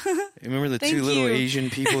 remember the 2 little you. Asian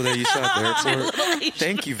people that you saw at the airport?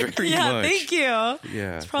 Thank you very much. Thank you.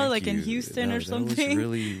 Yeah. It's probably like in you. Houston or something. That was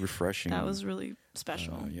really refreshing. That was really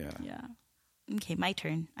special. Yeah. Okay, my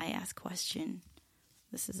turn. I ask question.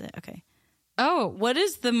 This is it. Okay. Oh, what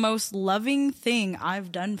is the most loving thing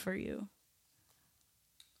I've done for you?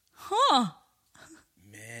 Huh.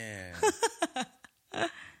 Man.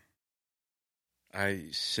 I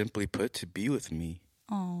simply put, to be with me.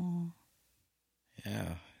 Oh.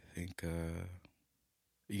 Yeah, I think,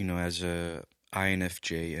 as a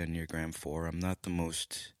INFJ Enneagram 4, I'm not the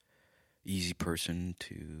most easy person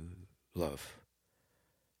to love.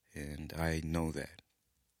 And I know that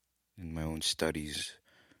in my own studies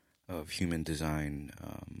of human design.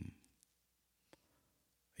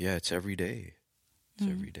 It's every day. It's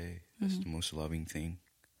every day. That's the most loving thing.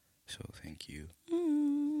 So thank you.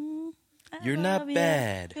 You're not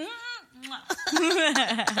bad. I feel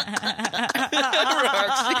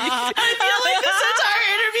like this entire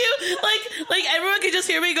interview, like everyone could just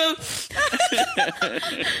hear me go,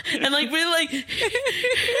 and like really like into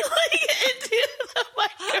the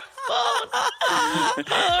microphone.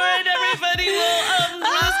 All right, everybody. Well,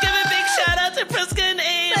 let's give a big shout out to Priska and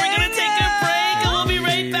Abe. We're gonna take a break, and we'll be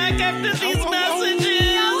right back after these messages.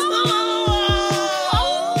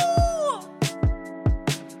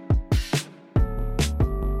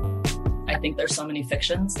 I think there's so many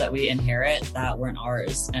fictions that we inherit that weren't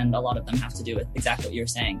ours, and a lot of them have to do with exactly what you're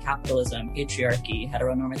saying: capitalism, patriarchy,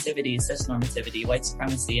 heteronormativity, cisnormativity, white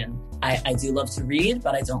supremacy. And I do love to read,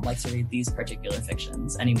 but I don't like to read these particular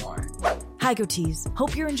fictions anymore. Hi, Goatees.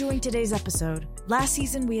 Hope you're enjoying today's episode. Last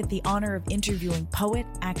season, we had the honor of interviewing poet,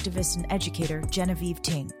 activist, and educator Genevieve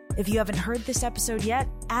Ting. If you haven't heard this episode yet,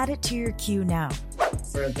 add it to your queue now.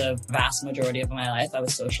 For the vast majority of my life, I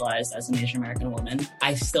was socialized as an Asian American woman.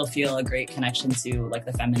 I still feel a great connection to like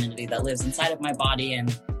the femininity that lives inside of my body.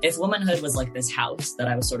 And if womanhood was like this house that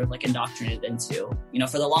I was sort of like indoctrinated into,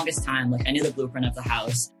 for the longest time, like I knew the blueprint of the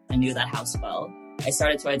house. I knew that house well. I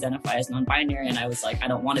started to identify as non-binary, and I was like, I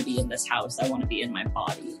don't want to be in this house. I want to be in my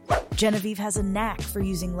body. Genevieve has a knack for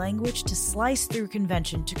using language to slice through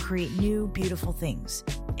convention to create new, beautiful things.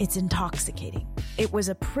 It's intoxicating. It was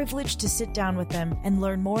a privilege to sit down with them and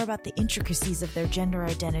learn more about the intricacies of their gender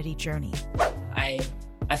identity journey. I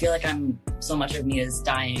feel like so much of me is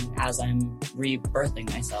dying as I'm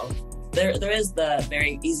rebirthing myself. There is the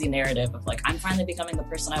very easy narrative of like, I'm finally becoming the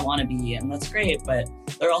person I want to be, and that's great, but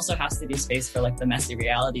there also has to be space for like the messy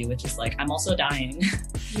reality, which is like, I'm also dying.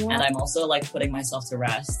 Yeah. And I'm also like putting myself to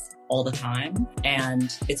rest all the time.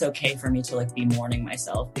 And it's okay for me to like be mourning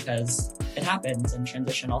myself, because it happens, and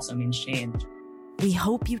transition also means change. We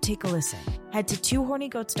hope you take a listen. Head to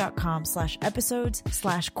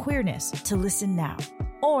twohornygoats.com/episodes/queerness to listen now.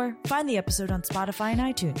 Or find the episode on Spotify and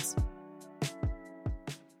iTunes.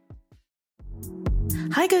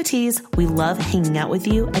 Hi, Goatees. We love hanging out with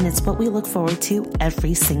you, and it's what we look forward to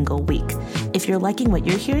every single week. If you're liking what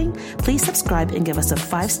you're hearing, please subscribe and give us a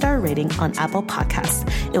 5-star rating on Apple Podcasts.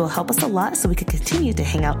 It will help us a lot so we can continue to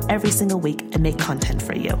hang out every single week and make content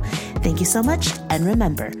for you. Thank you so much, and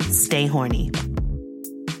remember, stay horny.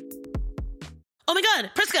 Oh my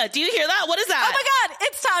God, Priska, do you hear that? What is that? Oh my God,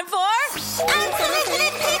 it's time for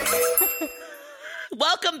Unsolicited Pics.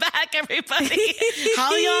 Welcome back, everybody.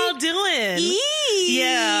 How y'all doing?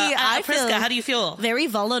 Yeah. Priska, how do you feel? Very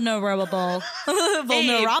vulnerable.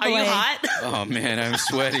 Hey, are you hot? Oh, man, I'm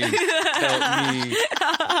sweating. Help me.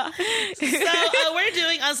 So we're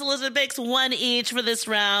doing unsolicited pics, one each for this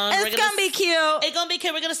round. It's going to be cute. It's going to be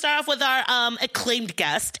cute. We're going to start off with our acclaimed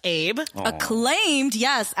guest, Abe. Aww. Acclaimed?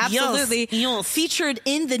 Yes, absolutely. Yes. Featured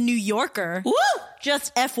in The New Yorker. Woo!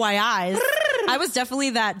 Just FYI. I was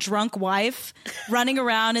definitely that drunk wife running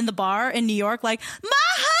around in the bar in New York like, my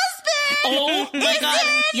husband! Oh my God.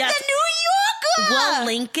 Yes. The New Yorker! We'll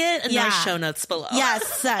link it in our show notes below.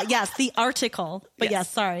 Yes, the article. But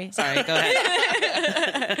yes, sorry. Sorry, go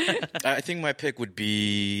ahead. I think my pick would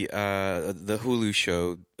be the Hulu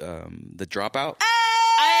show, The Dropout. Hey!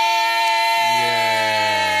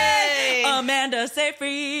 Yeah. Amanda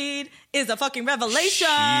Seyfried is a fucking revelation.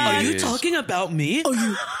 Are you talking about me? Are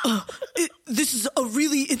you? This is a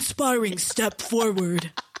really inspiring step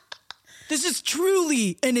forward. This is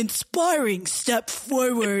truly an inspiring step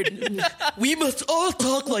forward. We must all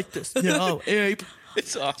talk like this. No, Abe.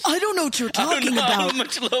 It's awesome. I don't know what you're talking about. How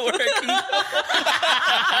much lower I can go.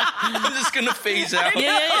 I'm just going to phase out.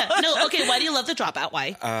 Yeah. No, okay, why do you love The Dropout?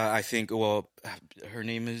 Why? I think, her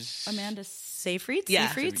name is... Amanda Seyfried. Seyfried? Yeah.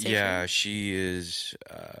 Seyfried? Yeah, she is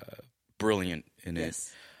brilliant in it.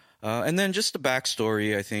 And then just the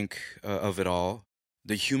backstory, I think, of it all.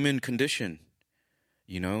 The human condition.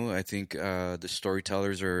 I think the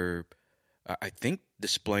storytellers are, I think,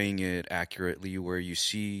 displaying it accurately, where you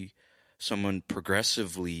see someone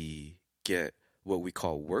progressively get what we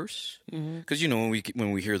call worse. Because,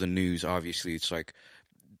 when we hear the news, obviously, it's like,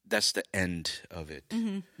 that's the end of it.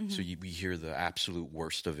 So we hear the absolute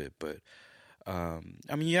worst of it. But,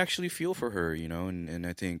 you actually feel for her, and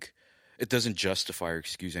I think it doesn't justify or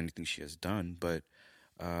excuse anything she has done, but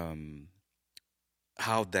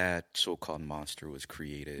how that so-called monster was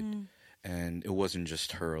created. And it wasn't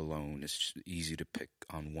just her alone. It's just easy to pick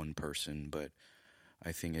on one person, but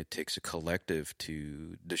I think it takes a collective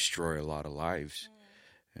to destroy a lot of lives.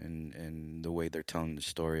 And the way they're telling the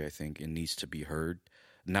story, I think it needs to be heard,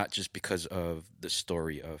 not just because of the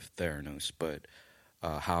story of Theranos, but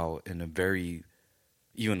how in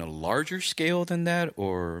even a larger scale than that,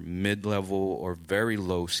 or mid-level or very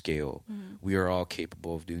low scale, we are all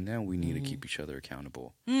capable of doing that. We need to keep each other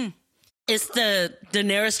accountable. It's the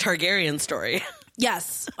Daenerys Targaryen story.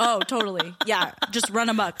 Yes. Oh, totally. Yeah. Just run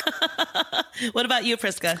amok. What about you,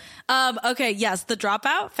 Priska? Okay. Yes. The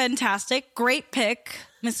Dropout. Fantastic. Great pick,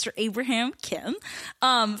 Mr. Abraham Kim.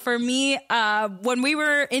 For me, when we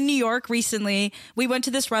were in New York recently, we went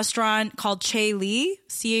to this restaurant called Che Li,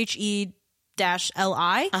 CHE-LI.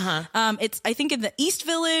 It's, I think, in the East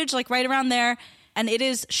Village, like right around there. And it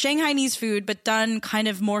is Shanghainese food, but done kind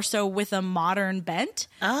of more so with a modern bent.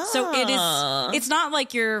 So it's not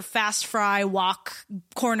like your fast fry walk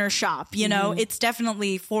corner shop, It's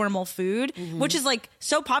definitely formal food, which is like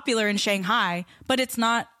so popular in Shanghai, but it's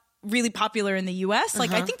not really popular in the US.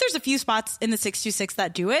 Like, I think there's a few spots in the 626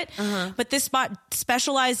 that do it, but this spot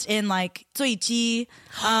specialized in like 醉鸡,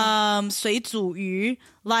 水煮鱼,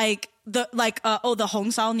 like the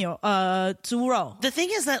Hong Sao Niu, 猪肉. The thing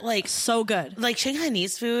is that, like, so good. Like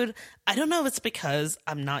Shanghainese food, I don't know if it's because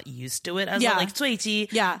I'm not used to it as well. Like 醉鸡,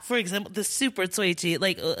 for example, the super 醉鸡,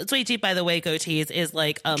 like 醉鸡, by the way, goatees is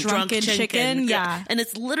like drunk chicken. Yeah. And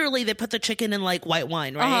it's literally, they put the chicken in like white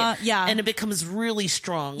wine, right? Yeah. And it becomes really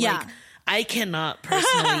strong. Yeah. Like, I cannot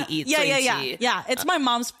personally eat 醉鸡. Yeah, it's my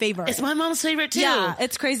mom's favorite. It's my mom's favorite too. Yeah,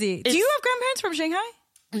 it's crazy. Do you have grandparents from Shanghai?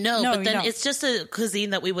 No, but then it's just a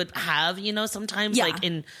cuisine that we would have, sometimes like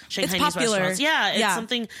in Shanghainese restaurants. Yeah, it's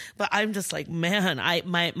something, but I'm just like, man,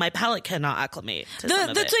 my palate cannot acclimate to some of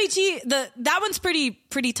it. The 醉鸡, that one's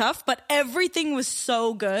pretty tough, but everything was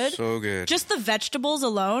so good. So good. Just the vegetables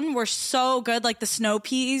alone were so good, like the snow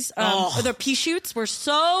peas, or the pea shoots were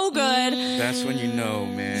so good. That's when you know,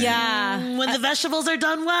 man. Yeah. When the vegetables are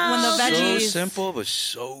done well. When the veggies. So simple, but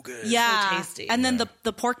so good. Yeah. So tasty. And then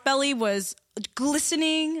the pork belly was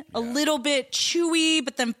glistening, a little bit chewy,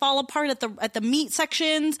 but then fall apart at the meat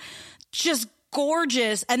sections. Just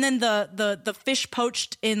gorgeous. And then the fish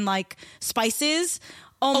poached in like spices.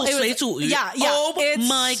 It was, yeah. Oh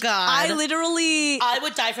my God. I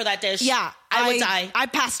would die for that dish. Yeah. I would die. I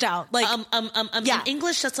passed out. Like, in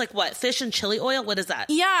English, that's like what? Fish and chili oil? What is that?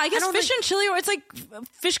 Yeah, I guess fish and chili oil. It's like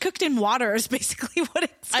fish cooked in water is basically what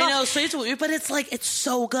it's called. I know, 水煮鱼, but it's like, it's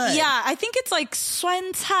so good. Yeah, I think it's like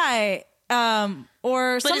酸菜.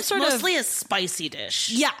 Or but some it's sort mostly of a spicy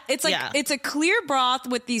dish. Yeah, it's like it's a clear broth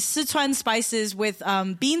with these Sichuan spices with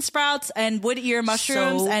bean sprouts and wood ear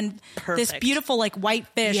mushrooms and this beautiful like white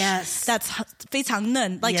fish that's 非常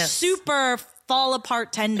嫩, like super fall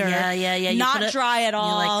apart tender. Yeah. Not dry at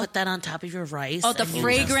all. You like put that on top of your rice. Oh, the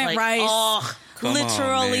fragrant rice. Oh,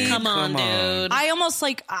 literally. Come on, dude.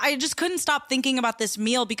 I just couldn't stop thinking about this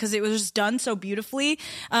meal because it was just done so beautifully.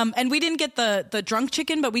 And we didn't get the drunk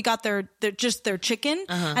chicken, but we got their chicken.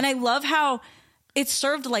 And I love how it's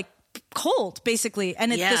served like cold basically.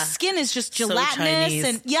 And the skin is just gelatinous. So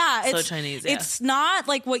and it's so Chinese. Yeah. It's not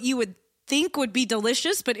like what you would think would be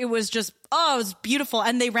delicious, but it was just, it was beautiful.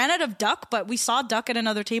 And they ran out of duck, but we saw duck at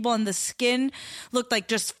another table and the skin looked like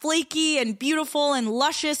just flaky and beautiful and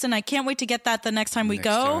luscious. And I can't wait to get that the next time we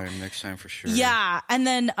go. Next time for sure. Yeah. And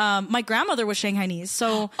then my grandmother was Shanghainese.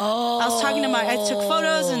 So I was talking to I took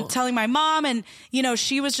photos and telling my mom, and,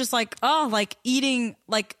 she was just like, like eating,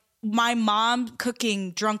 like my mom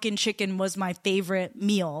cooking drunken chicken was my favorite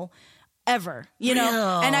meal ever,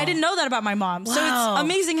 know, and I didn't know that about my mom. Wow. So it's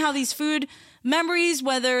amazing how these food memories,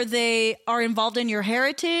 whether they are involved in your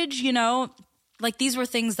heritage, like these were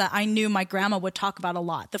things that I knew my grandma would talk about a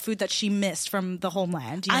lot. The food that she missed from the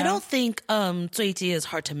homeland. You know? I don't think zuiti is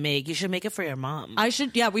hard to make. You should make it for your mom.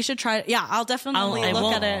 We should try it. Yeah, I'll definitely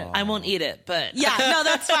look at it. I won't eat it, but yeah, no,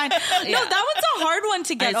 that's fine. No, that one's a hard one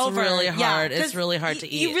to get over. It's really hard. It's really hard to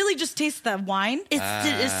eat. You really just taste the wine.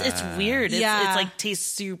 It's weird. It's like tastes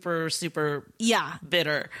super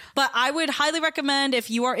bitter. But I would highly recommend if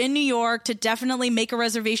you are in New York to definitely make a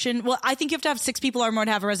reservation. Well, I think you have to have 6 people or more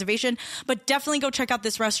to have a reservation, but definitely go check out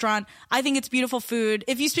this restaurant. I think it's beautiful food.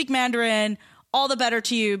 If you speak Mandarin, all the better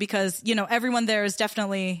to you, because, you know, everyone there is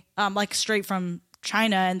definitely like straight from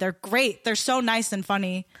China, and they're great. They're so nice and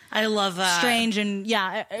funny. I love that. Strange, and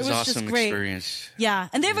yeah, it was awesome just great. Experience. Yeah,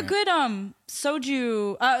 and they have a good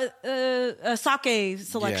soju, sake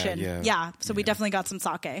selection. Yeah. So we definitely got some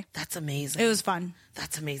sake. That's amazing. It was fun.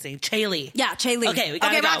 That's amazing. Chae-Lee. Yeah, Chae-Lee. Okay, we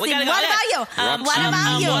gotta go. Roxy, We gotta go. What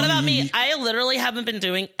about you? What about me? I literally haven't been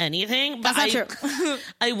doing anything. But That's not true.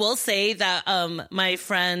 I will say that my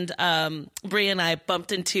friend Brie and I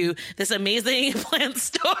bumped into this amazing plant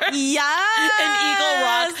store in Eagle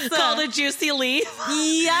Rock called a Juicy Leaf.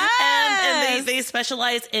 Yes. And they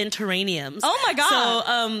specialize in terrariums. Oh my God.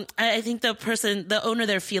 So I think the owner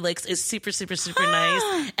there, Felix, is super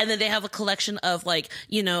nice. And then they have a collection of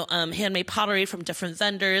handmade pottery from different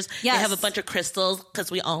vendors. Yes. They have a bunch of crystals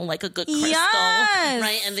because we all like a good crystal. Yes.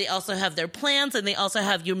 Right? And they also have their plants, and they also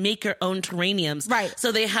have you make your own terrariums. Right.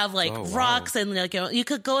 So they have rocks, and you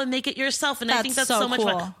could go and make it yourself. And I think that's so much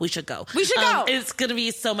cool. fun. We should go. It's going to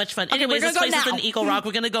be so much fun. Okay, Anyways, this place is now. in Eagle Rock.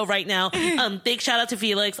 We're going to go right now. Big shout out to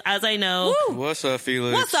Felix, as I know. Woo. What's up,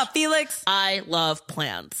 Felix? What's up, Felix? I love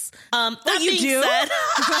plants. That you being do? said,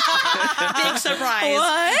 big surprise.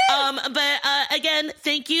 What? But again,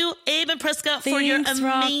 thank you, Abe and Priska, for your amazing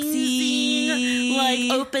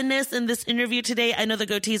Roxy. openness in this interview today. I know the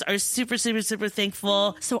goatees are super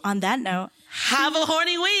thankful. So on that note, have a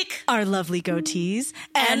horny week, our lovely goatees,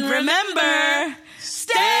 and remember,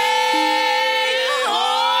 stay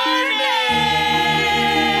horny.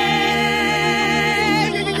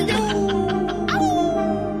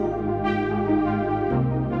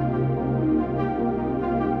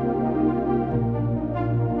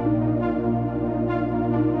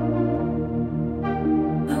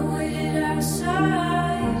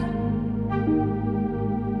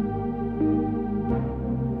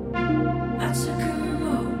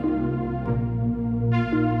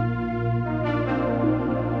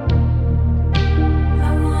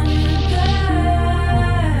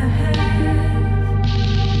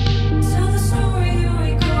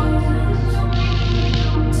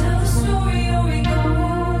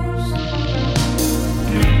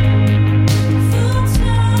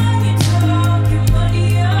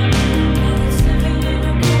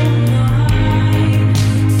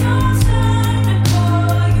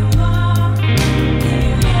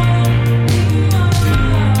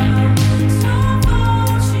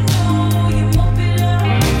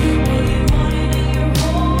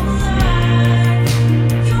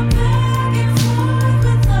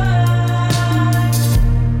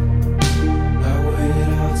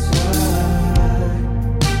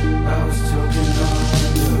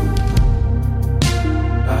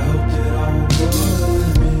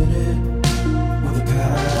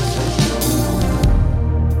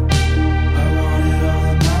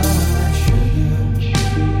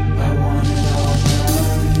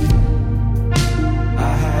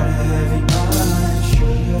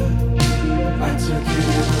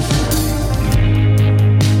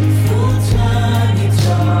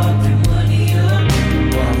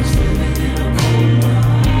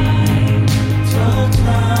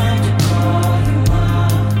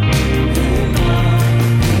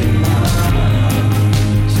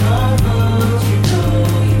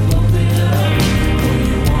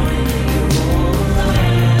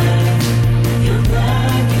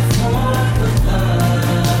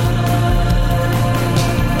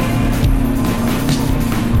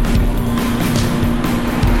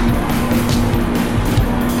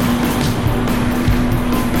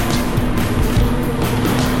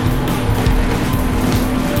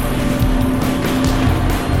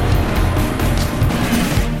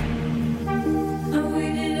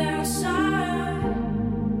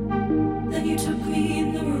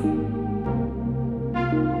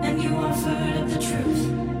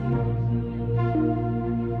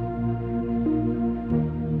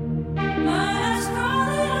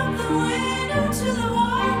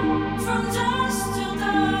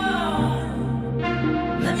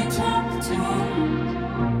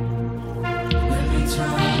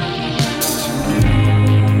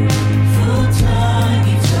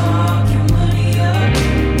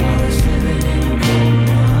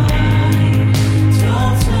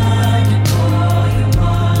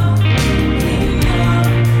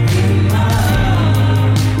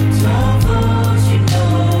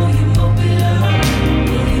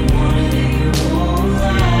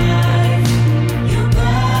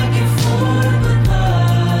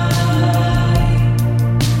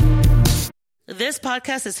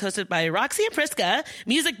 podcast is hosted by Roxy and Priska.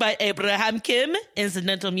 Music by Abraham Kim.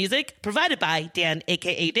 Incidental music provided by Dan,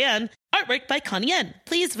 a.k.a. Dan. Artwork by Connie Yen.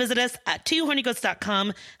 Please visit us at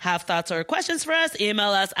twohornygoats.com. Have thoughts or questions for us? Email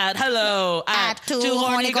us at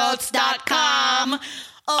hello@twohornygoats.com.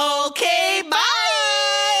 Okay, bye!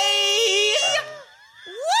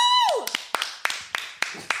 Woo!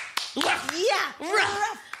 Yeah!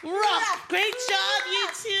 Rough! Great job, you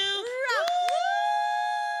two!